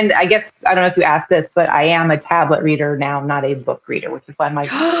 And I guess, I don't know if you asked this, but I am a tablet reader now, not a book reader, which is why my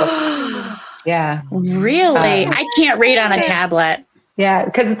book, Really? I can't read on a tablet. Yeah,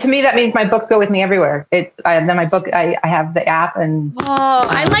 because to me that means my books go with me everywhere. Then my book, I have the app and. Oh,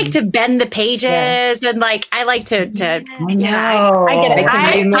 I like to bend the pages and I like to. I know. I get it.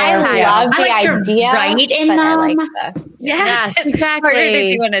 I love the idea. Write in them. Yes, exactly. Harder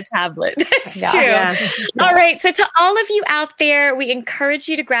to do on a tablet. That's true. Yeah. All right. So to all of you out there, we encourage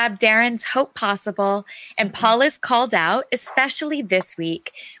you to grab Darren's Hope Possible and Paula's Called Out, especially this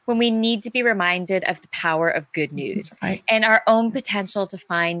week when we need to be reminded of the power of good news and our own potential to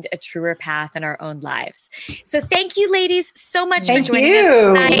find a truer path in our own lives. So thank you, ladies, so much for joining us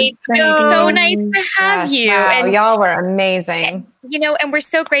tonight. So nice to have you. Wow, and y'all were amazing. And we're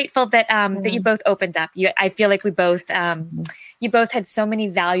so grateful that that you both opened up. I feel like we both you both had so many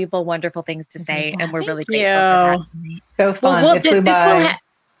valuable, wonderful things to say, and we're really grateful for that. So fun.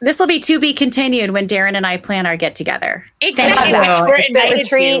 This will be to be continued when Darren and I plan our get together. Exactly, which we're invited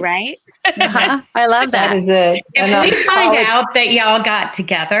to, right? I love that. That is it. If we find out that y'all got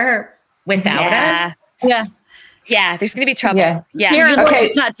together without us. Yeah, there's going to be trouble. Yeah. Darren, let's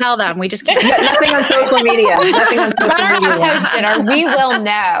just not tell them. We just can't. Nothing on social media. Nothing on social media. Post it or we will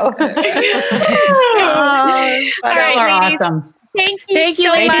know. All right, ladies. Awesome. Thank you so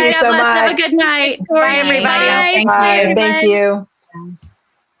much. Thank you so much. Have a good night. Bye, everybody. Bye. Thank you.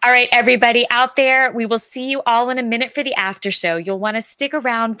 All right, everybody out there, we will see you all in a minute for the after show. You'll want to stick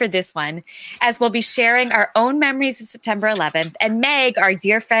around for this one, as we'll be sharing our own memories of September 11th. And Meg, our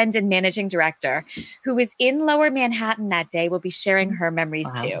dear friend and managing director, who was in Lower Manhattan that day, will be sharing her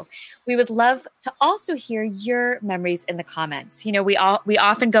memories too. We would love to also hear your memories in the comments. We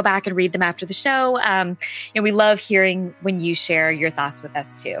often go back and read them after the show. We love hearing when you share your thoughts with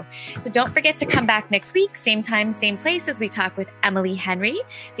us too. So don't forget to come back next week, same time, same place, as we talk with Emily Henry,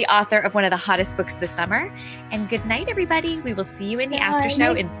 the author of one of the hottest books of the summer. And good night, everybody. We will see you in the after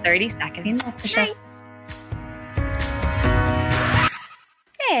show in 30 seconds. Night.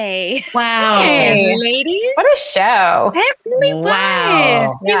 Hey. Wow. Hey, ladies. What a show. It really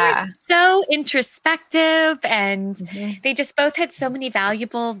was. They Yeah. were so introspective, and they just both had so many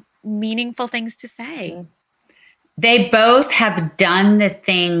valuable, meaningful things to say. They both have done the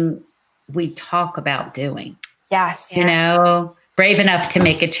thing we talk about doing. Yes. Brave enough to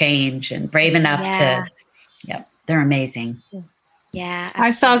make a change and brave enough to, they're amazing. Yeah. I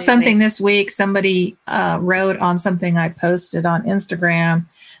saw something this week. Somebody wrote on something I posted on Instagram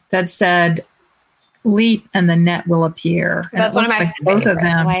that said, "Leap and the net will appear." And That's one of my both of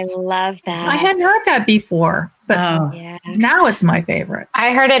them. Oh, I love that. I hadn't heard that before, but now it's my favorite.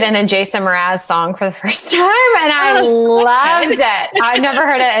 I heard it in a Jason Mraz song for the first time, and I loved it. I never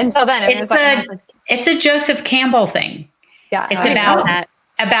heard it until then. It's a Joseph Campbell thing. Yeah, It's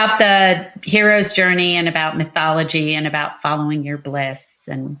about the hero's journey and about mythology and about following your bliss.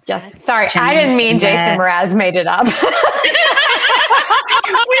 And yes, sorry, I didn't mean Jason Mraz made it up. We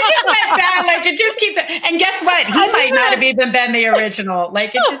just went bad. It just keeps. And guess what? He might not have even been the original.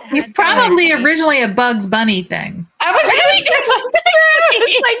 It just. He's probably originally a Bugs Bunny thing. I was really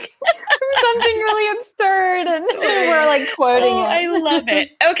It's something really absurd, and we're quoting it. I love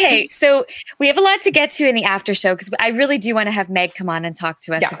it. Okay, so we have a lot to get to in the after show, because I really do want to have Meg come on and talk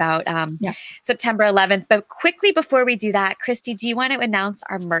to us about September 11th. But quickly before we do that, Christy, do you want to announce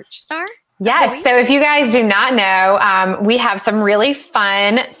our merch star? Yes. So if you guys do not know, we have some really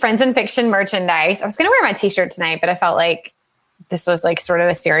fun Friends and Fiction merchandise. I was going to wear my t-shirt tonight, but I felt like this was like sort of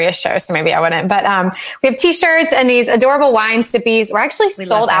a serious show, so maybe I wouldn't. But we have t-shirts and these adorable wine sippies. We're actually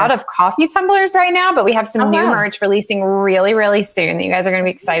sold out of coffee tumblers right now, but we have some new merch releasing really, really soon that you guys are going to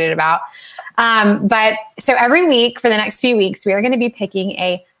be excited about. But so every week for the next few weeks, we are going to be picking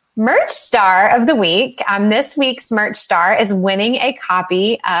a merch star of the week. This week's merch star is winning a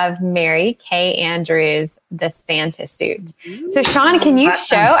copy of Mary Kay Andrews' The Santa Suit. So Sean, can you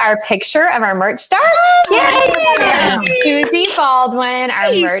show our picture of our merch star? Yay! Susie Baldwin,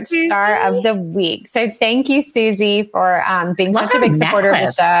 our merch star of the week. So thank you, Susie, for being such a big supporter of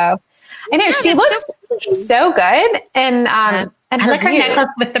the show. I know she looks so good, and I like her necklace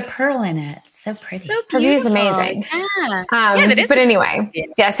with the pearl in it. So pretty. Her view is amazing. Yeah. But anyway,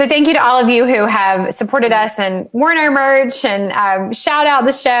 so thank you to all of you who have supported us and worn our merch and shout out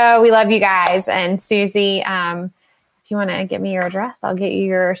the show. We love you guys. And Susie, if you want to get me your address, I'll get you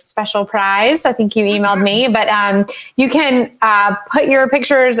your special prize. I think you emailed me, but you can put your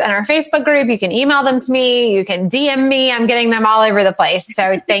pictures in our Facebook group. You can email them to me. You can DM me. I'm getting them all over the place.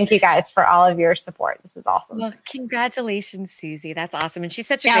 So thank you guys for all of your support. This is awesome. Well, congratulations, Susie. That's awesome. And she's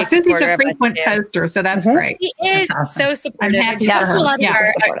such a great Susie's supporter a frequent poster, so that's great. She is so supportive. I'm happy She comes for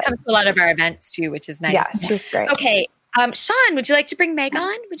her. comes to a lot of our events too, which is nice. Yeah, she's great. Okay. Sean, would you like to bring Meg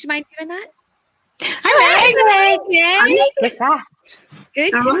on? Would you mind doing that? Hi, Meg. Meg. Fast. Good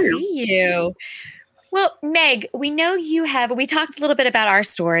to see you. Well, Meg, we know we talked a little bit about our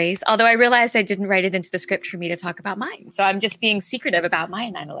stories, although I realized I didn't write it into the script for me to talk about mine. So I'm just being secretive about my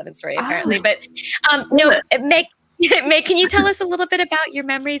 9/11 story, apparently. But Meg, can you tell us a little bit about your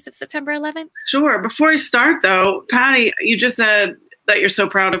memories of September 11th? Sure. Before I start, though, Patty, you just said that you're so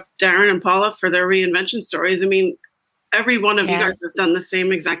proud of Darren and Paula for their reinvention stories. I mean, every one of you guys has done the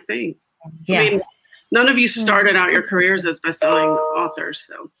same exact thing. Yeah. I mean, none of you started out your careers as best-selling authors.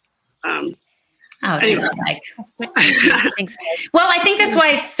 So, anyway. Thanks. Well, I think that's why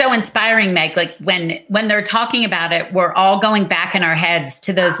it's so inspiring, Meg. Like when they're talking about it, we're all going back in our heads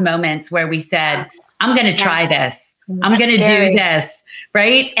to those moments where we said, I'm going to try this. I'm going to do this.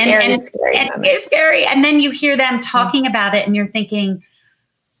 Right. And it's scary. And then you hear them talking about it and you're thinking,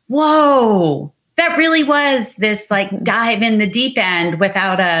 whoa, that really was this like dive in the deep end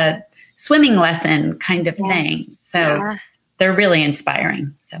without a swimming lesson kind of thing. So they're really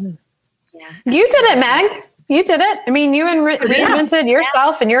inspiring. So you did it, Meg. You did it. I mean, you reinvented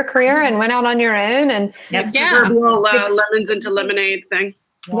yourself and your career and went out on your own. And lemons into lemonade thing.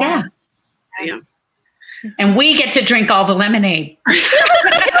 Yeah. And we get to drink all the lemonade.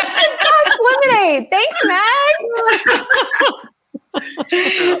 Lemonade. Thanks, Meg.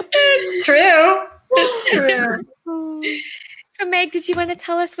 It's true. It's true. So, Meg, did you want to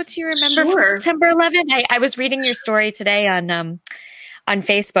tell us what you remember from September 11th? I was reading your story today on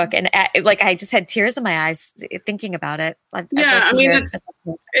Facebook, and I just had tears in my eyes thinking about it.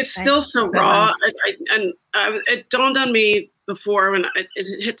 It's still so raw, it dawned on me before when it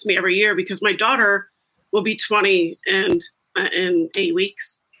hits me every year because my daughter will be 20 in 8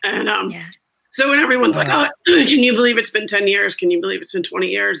 weeks, and so when everyone's like, "Oh, can you believe it's been 10 years? Can you believe it's been 20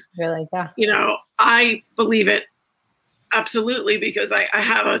 years?" Really? Yeah. You know, I believe it absolutely because I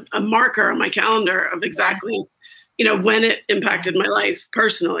have a marker on my calendar of exactly, when it impacted my life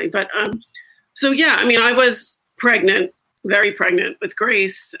personally. But so yeah, I mean, I was pregnant, very pregnant with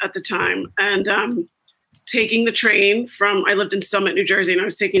Grace at the time, and taking the train I lived in Summit, New Jersey, and I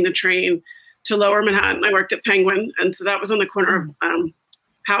was taking the train to Lower Manhattan. I worked at Penguin, and so that was on the corner of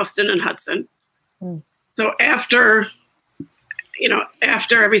Houston and Hudson. So after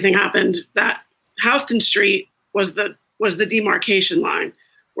everything happened, that Houston Street was the demarcation line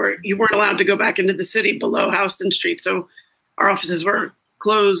where you weren't allowed to go back into the city below Houston Street. So our offices were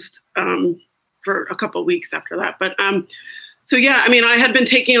closed for a couple of weeks after that. But so yeah, I mean, I had been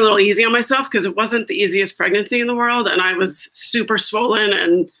taking a little easy on myself because it wasn't the easiest pregnancy in the world, and I was super swollen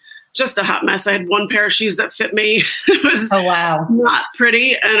and just a hot mess. I had one pair of shoes that fit me. It was not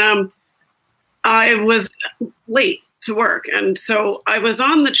pretty. And I was late to work. And so I was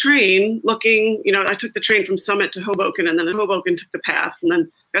on the train looking, I took the train from Summit to Hoboken, and then in Hoboken took the path and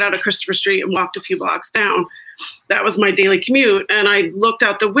then got out of Christopher Street and walked a few blocks down. That was my daily commute. And I looked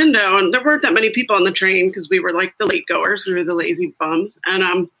out the window and there weren't that many people on the train because we were like the late goers. We were the lazy bums.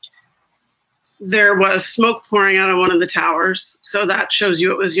 And there was smoke pouring out of one of the towers. So that shows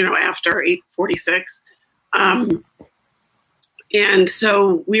you it was, after 8:46. And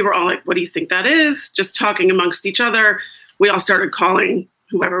so we were all like, what do you think that is? Just talking amongst each other. We all started calling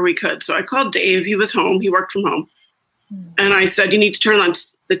whoever we could. So I called Dave. He was home. He worked from home. And I said, you need to turn on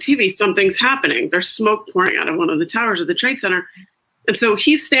the TV, something's happening. There's smoke pouring out of one of the towers of the Trade Center. And so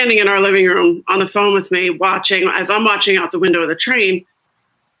he's standing in our living room on the phone with me, watching as I'm watching out the window of the train.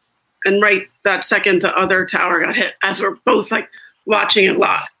 And right that second, the other tower got hit as we're both like watching it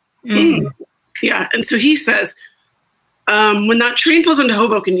live. Mm-hmm. Yeah. And so he says, when that train pulls into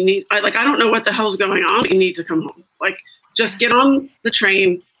Hoboken, I don't know what the hell's going on. You need to come home. Like, just get on the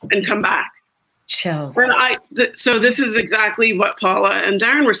train and come back. Chills. So this is exactly what Paula and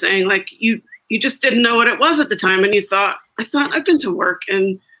Darren were saying. Like, you just didn't know what it was at the time. And you thought, I've been to work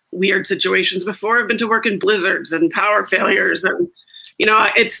in weird situations before. I've been to work in blizzards and power failures. And,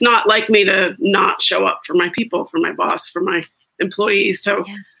 it's not like me to not show up for my people, for my boss, for my employees. So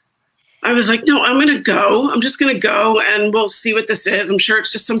I was like, no, I'm going to go. I'm just going to go and we'll see what this is. I'm sure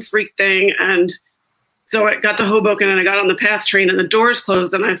it's just some freak thing. And so I got to Hoboken and I got on the PATH train and the doors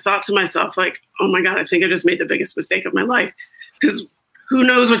closed. And I thought to myself, like, oh my God, I think I just made the biggest mistake of my life. Because who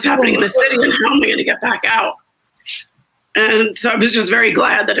knows what's happening in the city and how am I going to get back out? And so I was just very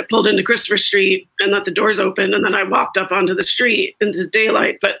glad that it pulled into Christopher Street and that the doors opened. And then I walked up onto the street into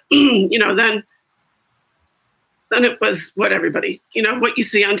daylight. But, then it was what everybody, what you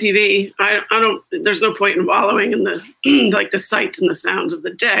see on TV. There's no point in wallowing in the, the sights and the sounds of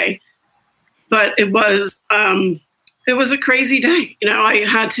the day. But it was a crazy day.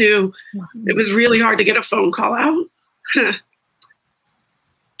 It was really hard to get a phone call out.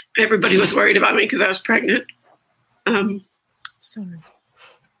 Everybody was worried about me because I was pregnant. Sorry.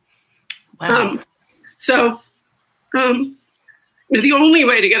 Wow. The only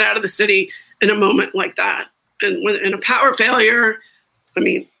way to get out of the city in a moment like that, and when in a power failure,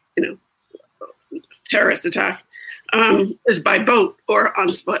 terrorist attack, is by boat or on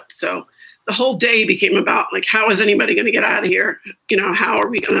foot. So the whole day became about like, how is anybody going to get out of here? How are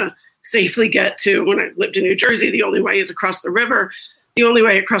we going to safely get to, when I lived in New Jersey, the only way is across the river. The only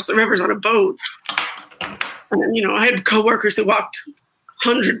way across the river is on a boat. And, I had coworkers who walked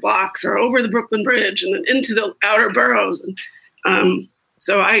 100 blocks or over the Brooklyn Bridge and then into the outer boroughs. And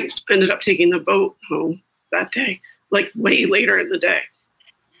so I ended up taking the boat home that day, like way later in the day.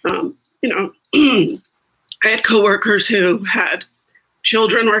 I had coworkers who had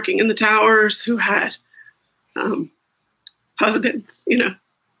children working in the towers, who had husbands,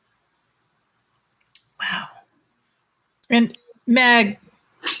 Wow. And Meg,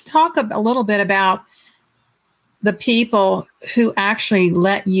 talk a little bit about the people who actually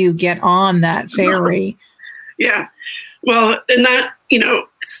let you get on that ferry. Yeah. Well, and that,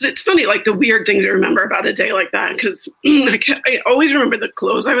 it's funny, like the weird things you remember about a day like that, because I always remember the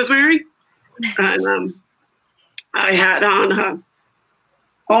clothes I was wearing. And I had on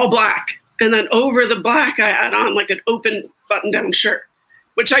all black. And then over the black, I had on like an open button-down shirt,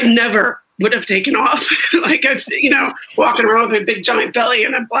 which I never would have taken off. Like, walking around with a big giant belly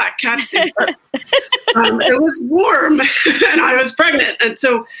and a black catsuit. But it was warm and I was pregnant. And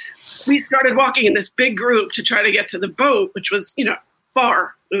so we started walking in this big group to try to get to the boat, which was,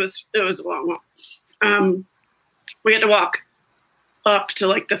 far. It was a long walk. We had to walk up to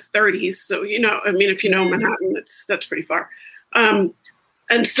like the 30s. So, if you know Manhattan, that's pretty far.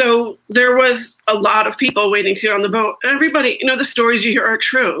 And so there was a lot of people waiting to get on the boat. Everybody, the stories you hear are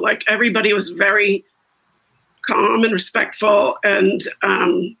true. Like, everybody was very calm and respectful. And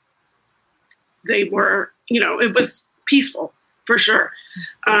they were, it was peaceful for sure.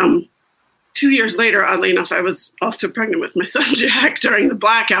 2 years later, oddly enough, I was also pregnant with my son, Jack, during the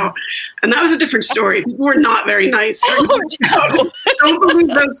blackout. And that was a different story. People were not very nice. Don't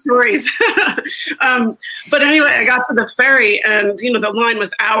believe those stories. But anyway, I got to the ferry and, the line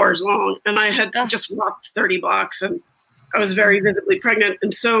was hours long. And I had just walked 30 blocks and I was very visibly pregnant.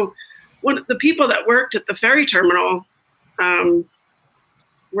 And so one of the people that worked at the ferry terminal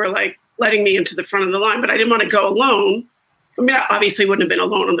were like letting me into the front of the line, but I didn't want to go alone. I mean, I obviously wouldn't have been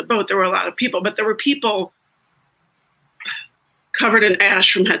alone on the boat. There were a lot of people, but there were people covered in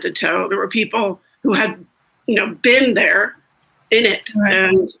ash from head to toe. There were people who had, been there in it. Right.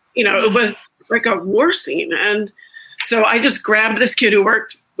 And, it was like a war scene. And so I just grabbed this kid who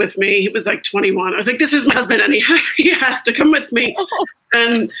worked with me. He was like 21. I was like, this is my husband and he has to come with me.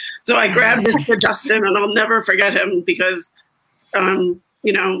 And so I grabbed this kid, Justin, and I'll never forget him because,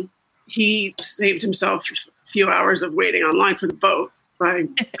 he saved himself few hours of waiting online for the boat by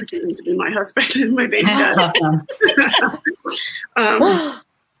pretending to be my husband and my baby dad.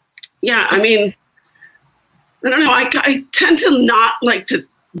 Yeah, I mean, I don't know. I tend to not like to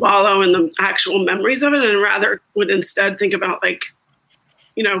wallow in the actual memories of it and rather would instead think about like,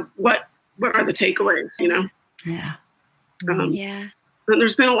 what are the takeaways, Yeah. And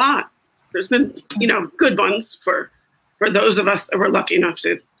there's been a lot. There's been, good ones for for those of us that were lucky enough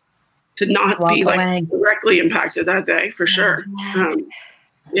to not be like directly impacted that day, for sure.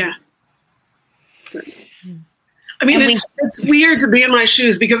 Yeah. I mean, it's weird to be in my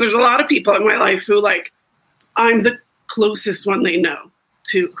shoes because there's a lot of people in my life who like, I'm the closest one they know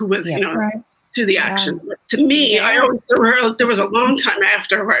to who was, to the action. But to me, there was a long time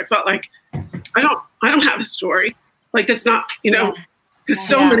after where I felt like I don't have a story. Like it's not, because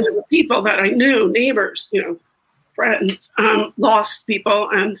so many of the people that I knew, neighbors, friends, lost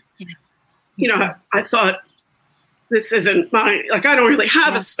people. And, I thought this isn't my, like, I don't really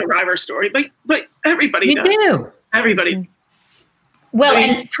have a survivor story, but everybody does. Do. Everybody. Well,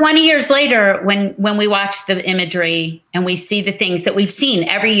 and 20 years later, when we watch the imagery and we see the things that we've seen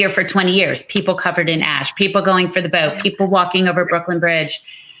every year for 20 years, people covered in ash, people going for the boat, people walking over Brooklyn Bridge,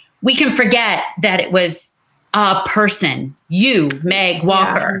 we can forget that it was a person, you, Meg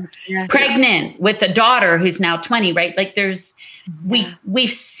Walker, pregnant with a daughter who's now 20, right? Like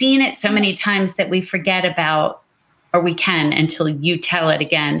we've seen it so many times that we forget about, or we can until you tell it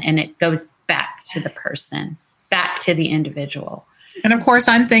again, and it goes back to the person, back to the individual. And of course,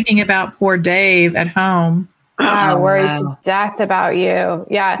 I'm thinking about poor Dave at home. Worried to death about you.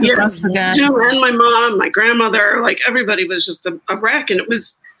 Yeah. And my mom, my grandmother, like everybody was just a wreck, and it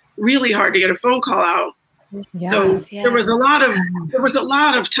was really hard to get a phone call out. Yes, so there was a lot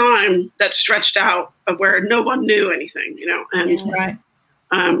of time that stretched out of where no one knew anything, and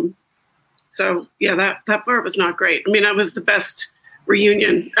so that part was not great. I mean, that was the best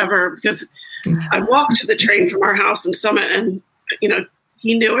reunion ever because I walked to the train from our house in Summit, and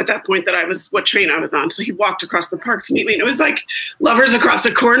he knew at that point that I was what train I was on. So he walked across the park to meet me. And it was like lovers across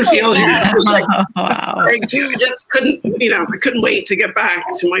a cornfield. You just couldn't, I couldn't wait to get back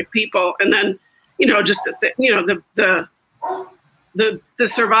to my people. And then, just the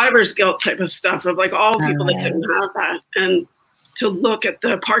survivor's guilt type of stuff of like all people that didn't have that. And to look at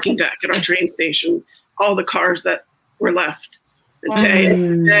the parking deck at our train station, all the cars that were left.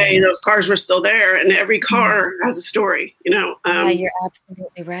 And day, those cars were still there, and every car has a story, you're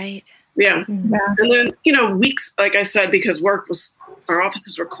absolutely right. Yeah. And then, weeks, like I said, because our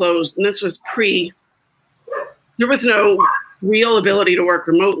offices were closed, and this was there was no real ability to work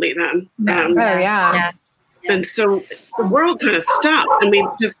remotely then. And so the world kind of stopped, and we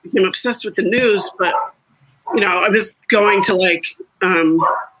just became obsessed with the news. But, I was going to like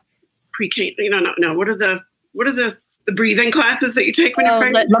pre-K, what are the breathing classes that you take when you're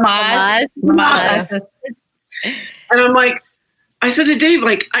pregnant? Lamaze. And I'm like, I said to Dave,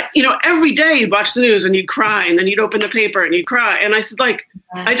 like, every day you'd watch the news and you'd cry, and then you'd open the paper and you'd cry. And I said, like,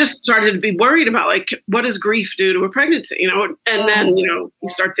 I just started to be worried about, like, what does grief do to a pregnancy, And then, you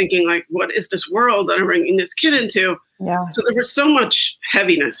start thinking, like, what is this world that I'm bringing this kid into? Yeah. So there was so much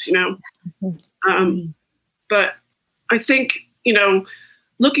heaviness, But I think,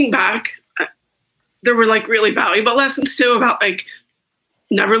 looking back, there were like really valuable lessons too about like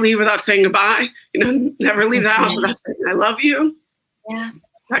never leave without saying goodbye, never leave the house without saying I love you. Yeah.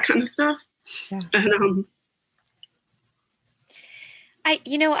 That kind of stuff. Yeah. And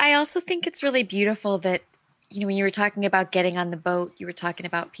I also think it's really beautiful that, when you were talking about getting on the boat, you were talking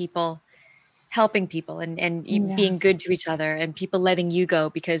about people helping people and being good to each other and people letting you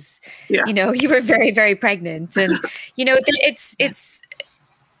go because, you were very, very pregnant. And, it's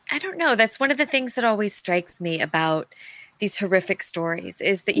I don't know. That's one of the things that always strikes me about these horrific stories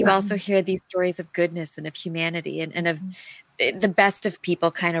is that you also hear these stories of goodness and of humanity and of the best of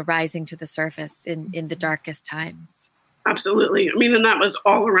people kind of rising to the surface in the darkest times. Absolutely. I mean, and that was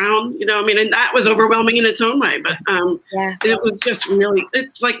all around, and that was overwhelming in its own way. But it was just really,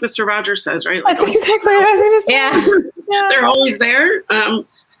 it's like Mr. Rogers says, right? Like, that's exactly what I was going to say. They're always there. And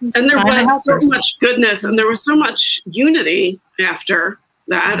there was so much goodness and there was so much unity after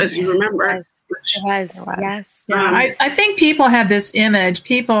that, as you remember. It was. Yes. I think people have this image,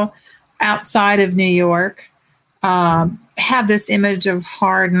 people outside of New York have this image of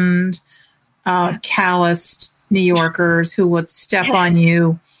hardened, calloused New Yorkers who would step on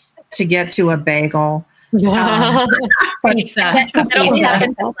you to get to a bagel. Pizza.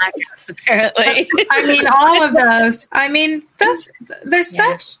 Apparently. I mean, all of those. I mean, there's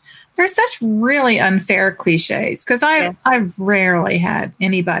such really unfair cliches because I've rarely had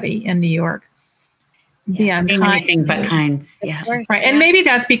anybody in New York be unkind. Anything but kind. Yeah. Right. And maybe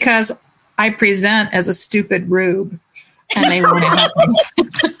that's because I present as a stupid rube and they want to help me.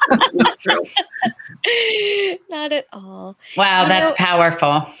 Not at all. Wow, that's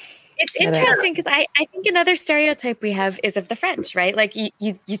powerful. It's interesting because I think another stereotype we have is of the French, right? Like you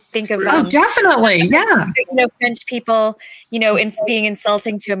think of definitely, yeah. French people, being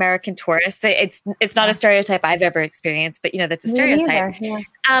insulting to American tourists. It's not a stereotype I've ever experienced, but that's a stereotype. Yeah.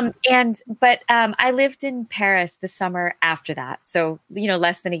 But I lived in Paris the summer after that, so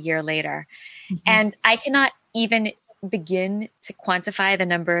less than a year later, and I cannot even begin to quantify the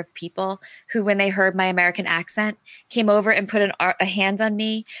number of people who, when they heard my American accent, came over and put a hand on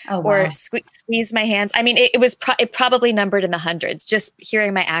me or squeezed my hands. I mean, it probably numbered in the hundreds. Just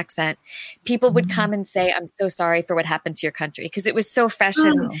hearing my accent, people would come and say, "I'm so sorry for what happened to your country," because it was so fresh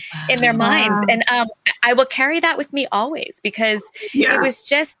in their minds. And I will carry that with me always, because it was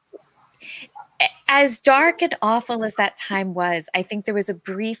just, as dark and awful as that time was, I think there was a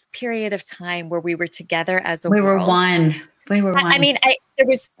brief period of time where we were together as a world. We were one. I mean, there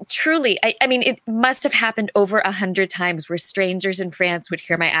was truly, it must have happened over 100 times where strangers in France would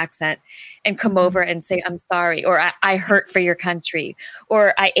hear my accent and come over and say, "I'm sorry," or I hurt for your country,"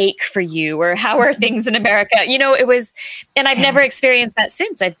 or "I ache for you," or "How are things in America?" It was, and I've never experienced that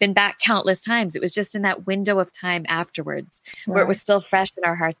since. I've been back countless times. It was just in that window of time afterwards where it was still fresh in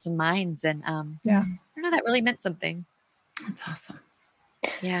our hearts and minds. And I don't know, that really meant something. That's awesome.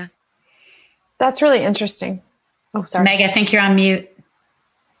 Yeah. That's really interesting. Oh, sorry. Meg, I think you're on mute.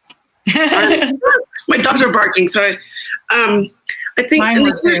 My dogs are barking. So I think in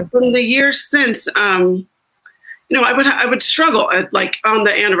the years since, I would struggle at on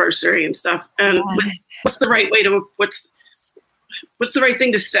the anniversary and stuff. And what's the right way to, what's the right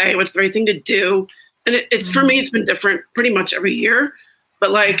thing to say? What's the right thing to do? And it's for me, it's been different pretty much every year.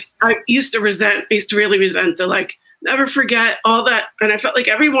 But I used to really resent the never forget all that. And I felt like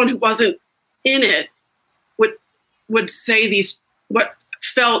everyone who wasn't in it would say these, what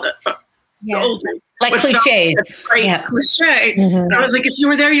felt old, like cliches, cliche. And I was like, if you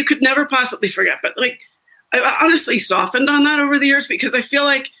were there, you could never possibly forget. But I honestly softened on that over the years, because I feel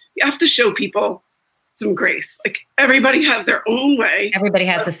like you have to show people some grace. Everybody has their own way. Everybody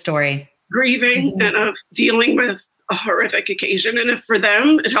has a story. Grieving and of dealing with a horrific occasion. And if for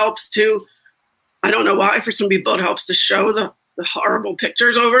them, it helps to, I don't know why, for some people, it helps to show the horrible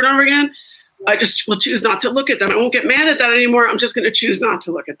pictures over and over again. I just will choose not to look at them. I won't get mad at that anymore. I'm just going to choose not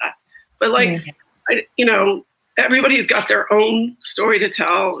to look at that. But everybody's got their own story to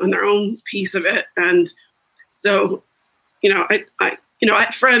tell and their own piece of it. And so, I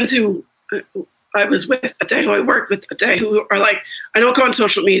had friends who I was with a day, who I worked with a day, who are like, I don't go on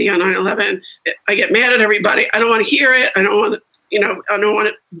social media on 9/11. I get mad at everybody. I don't want to hear it. I don't want to,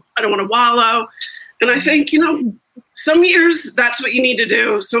 I don't want to wallow. And I think, some years that's what you need to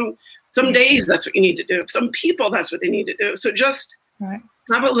do. Some days that's what you need to do. Some people, that's what they need to do. So just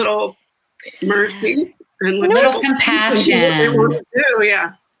have a little mercy and a little compassion. They want to do,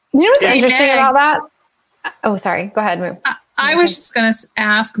 yeah. You know what's interesting about that? Oh, sorry. Go ahead. Move. I was just going to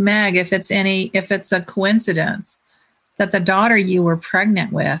ask Meg if it's a coincidence that the daughter you were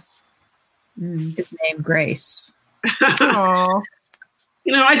pregnant with is named Grace. Aww.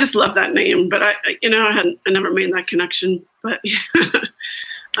 I just love that name, but I never made that connection. But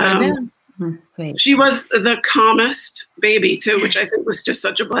she was the calmest baby too, which I think was just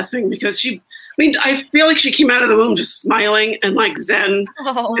such a blessing, because I feel like she came out of the womb just smiling and zen in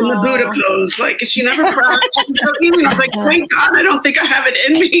the Buddha pose. She never cried. She was so easy. I was like, thank God, I don't think I have it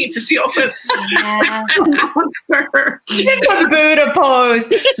in me to deal with her. The Buddha pose.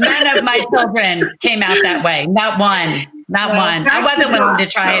 None of my children came out that way. Not one. Not one. I wasn't willing to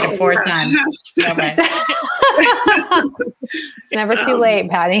try it a fourth time. No way. It's never too late,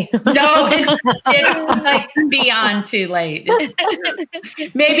 Patty. No, it's beyond too late.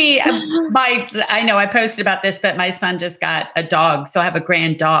 Maybe I know I posted about this, but my son just got a dog. So I have a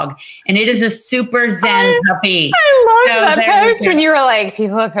grand dog, and it is a super zen puppy. I loved that post when you were like,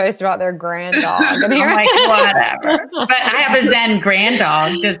 people have posted about their grand dog. I'm like, whatever. But I have a zen grand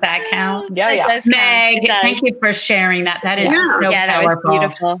dog. Does that count? Yeah. Meg, thank you for sharing that. That is so powerful. That was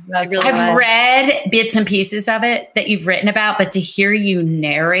beautiful. Really I've read bits and pieces of it that you've written about, but to hear you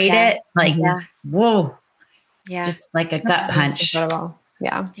narrate it, whoa. Yeah. Just like a gut punch. Incredible.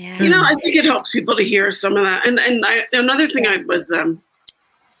 Yeah. I think it helps people to hear some of that. And another thing I was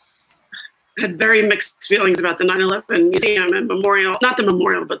had very mixed feelings about the 9/11 museum and memorial, not the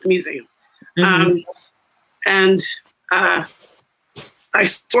memorial, but the museum. And I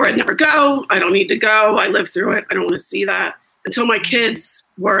swore I'd never go. I don't need to go. I lived through it. I don't want to see that until my kids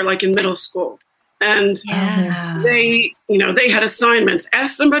were in middle school. And they had assignments.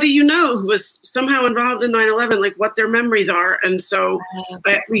 Ask somebody who was somehow involved in 9/11, like what their memories are. And so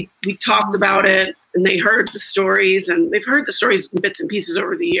we talked about it, and they heard the stories, and they've heard the stories in bits and pieces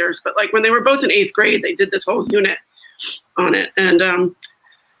over the years. But like when they were both in 8th grade, they did this whole unit on it. And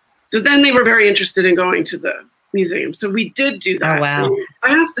so then they were very interested in going to the museum. So we did do that. Oh, wow. And I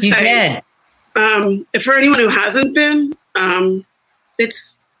have to say, if for anyone who hasn't been,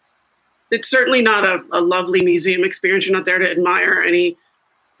 it's certainly not a lovely museum experience. You're not there to admire any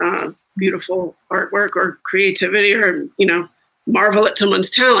beautiful artwork or creativity or, marvel at someone's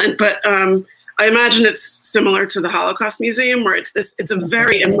talent. But I imagine it's similar to the Holocaust Museum, where it's a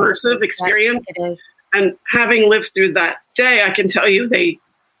very immersive experience. It is. And having lived through that day, I can tell you they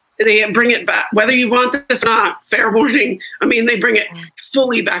bring it back, whether you want this or not, fair warning. I mean, they bring it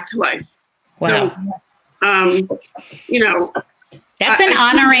fully back to life. Wow. So, that's an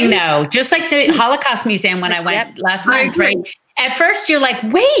honoring, though. Just like the Holocaust Museum when I went last month, right? At first, you're like,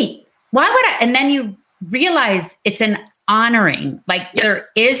 wait, why would I? And then you realize it's an honoring. Like there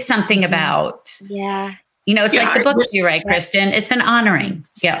is something about, it's like the book you write, Kristen. It's an honoring.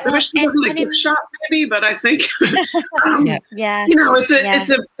 Yeah. I wish it wasn't a gift shop, maybe, but I think,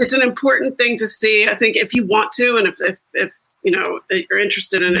 it's an important thing to see. I think if you want to, and if you're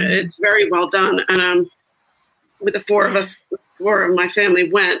interested in it, it's very well done. And with the four of my family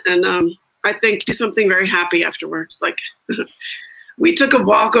went, and I think do something very happy afterwards. Like we took a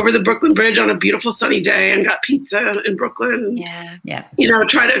walk over the Brooklyn Bridge on a beautiful sunny day and got pizza in Brooklyn.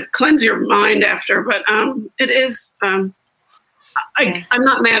 Try to cleanse your mind after. But it is. I'm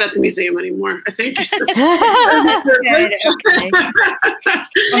not mad at the museum anymore. I think.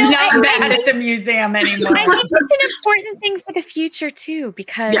 I'm not mad at the museum anymore. I think it's an important thing for the future too,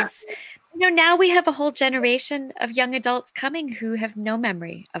 because now we have a whole generation of young adults coming who have no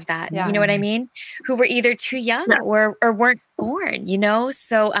memory of that. You know what I mean? Who were either too young or weren't born,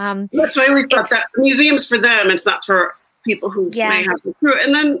 So that's why I always thought that museums for them. It's not for people who may have been through it.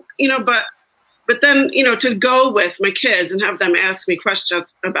 And then, but then, to go with my kids and have them ask me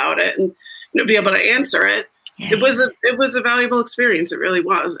questions about it and be able to answer it. It was a valuable experience. It really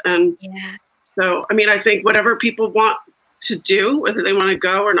was. And so, I mean, I think whatever people want to do, whether they want to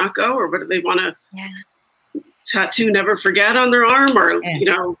go or not go, or whether they want to tattoo "Never Forget" on their arm, or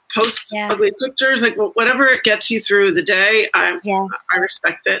post ugly pictures, like whatever it gets you through the day, I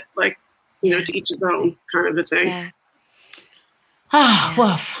respect it. Like to each his own, kind of a thing. Oh,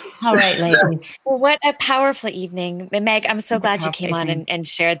 woof. All right, ladies. Well, what a powerful evening. Meg, I'm so glad you came on and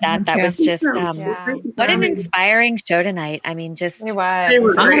shared that. That was just, what an inspiring show tonight. I mean, just. It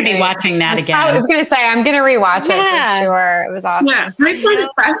was. I'm going to be watching that again. I was going to say, I'm going to rewatch it for sure. It was awesome. Yeah, I find it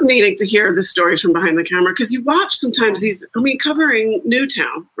fascinating to hear the stories from behind the camera, because you watch sometimes these, covering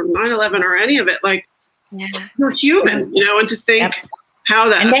Newtown from 9/11 or any of it, like, you're human, and to think how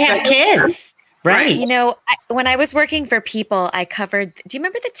that. And they have kids. Right. When I was working for People, I covered. Do you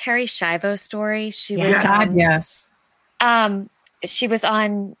remember the Terri Schiavo story? She was. Yes. She was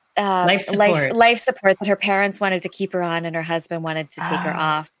on life support that her parents wanted to keep her on, and her husband wanted to take her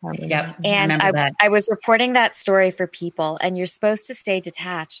off. Yep. And I was reporting that story for People, and you're supposed to stay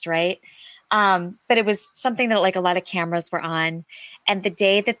detached, right? But it was something that like a lot of cameras were on. And the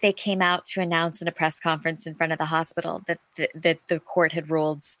day that they came out to announce in a press conference in front of the hospital that the court had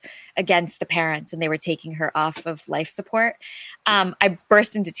ruled against the parents and they were taking her off of life support, I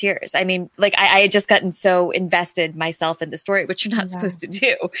burst into tears. I mean, like I had just gotten so invested myself in the story, which you're not supposed to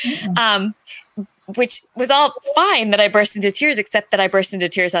do. Which was all fine that I burst into tears, except that I burst into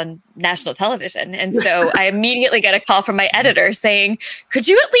tears on national television. And so I immediately got a call from my editor saying, could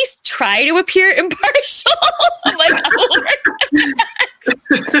you at least try to appear impartial? I'm like,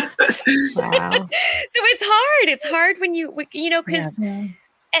 wow. So it's hard. It's hard when because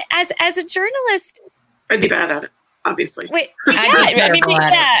as a journalist, I'd be bad at it. Obviously. That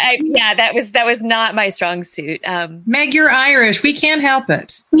was not my strong suit. Meg, you're Irish. We can't help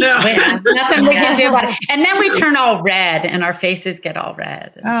it. No, nothing we can do about it. And then we turn all red, and our faces get all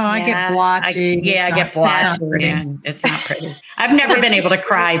red. Oh, I get blotchy. I get blotchy. And it's not pretty. I've never been able to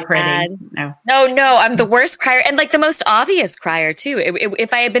cry pretty. No, I'm the worst crier, and like the most obvious crier too.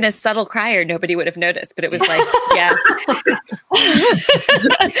 If I had been a subtle crier, nobody would have noticed. But it was like, I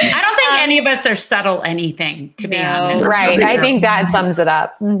don't think any of us are subtle anything, to be honest. Right. I think that sums it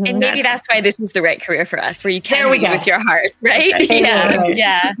up. Mm-hmm. And maybe that's why this is the right career for us, where you can lead with your heart, right?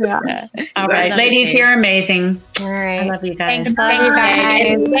 Yeah. All right. Ladies, you're amazing. All right. I love you guys. Thanks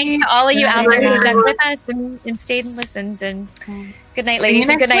guys. Thanks to all of you out there who stuck with us and stayed and listened. And good night, ladies.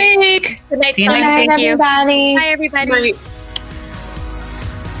 See you next week. Good night. See you next week. Thank you. Everybody. Bye, everybody. Bye.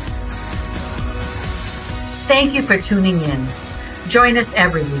 Thank you for tuning in. Join us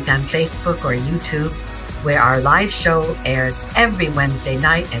every week on Facebook or YouTube, where our live show airs every Wednesday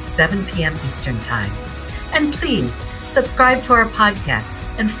night at 7 p.m. Eastern Time. And please subscribe to our podcast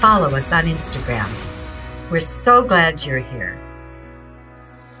and follow us on Instagram. We're so glad you're here.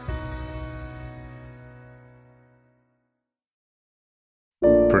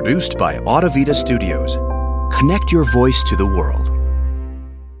 Produced by Audavita Studios. Connect your voice to the world.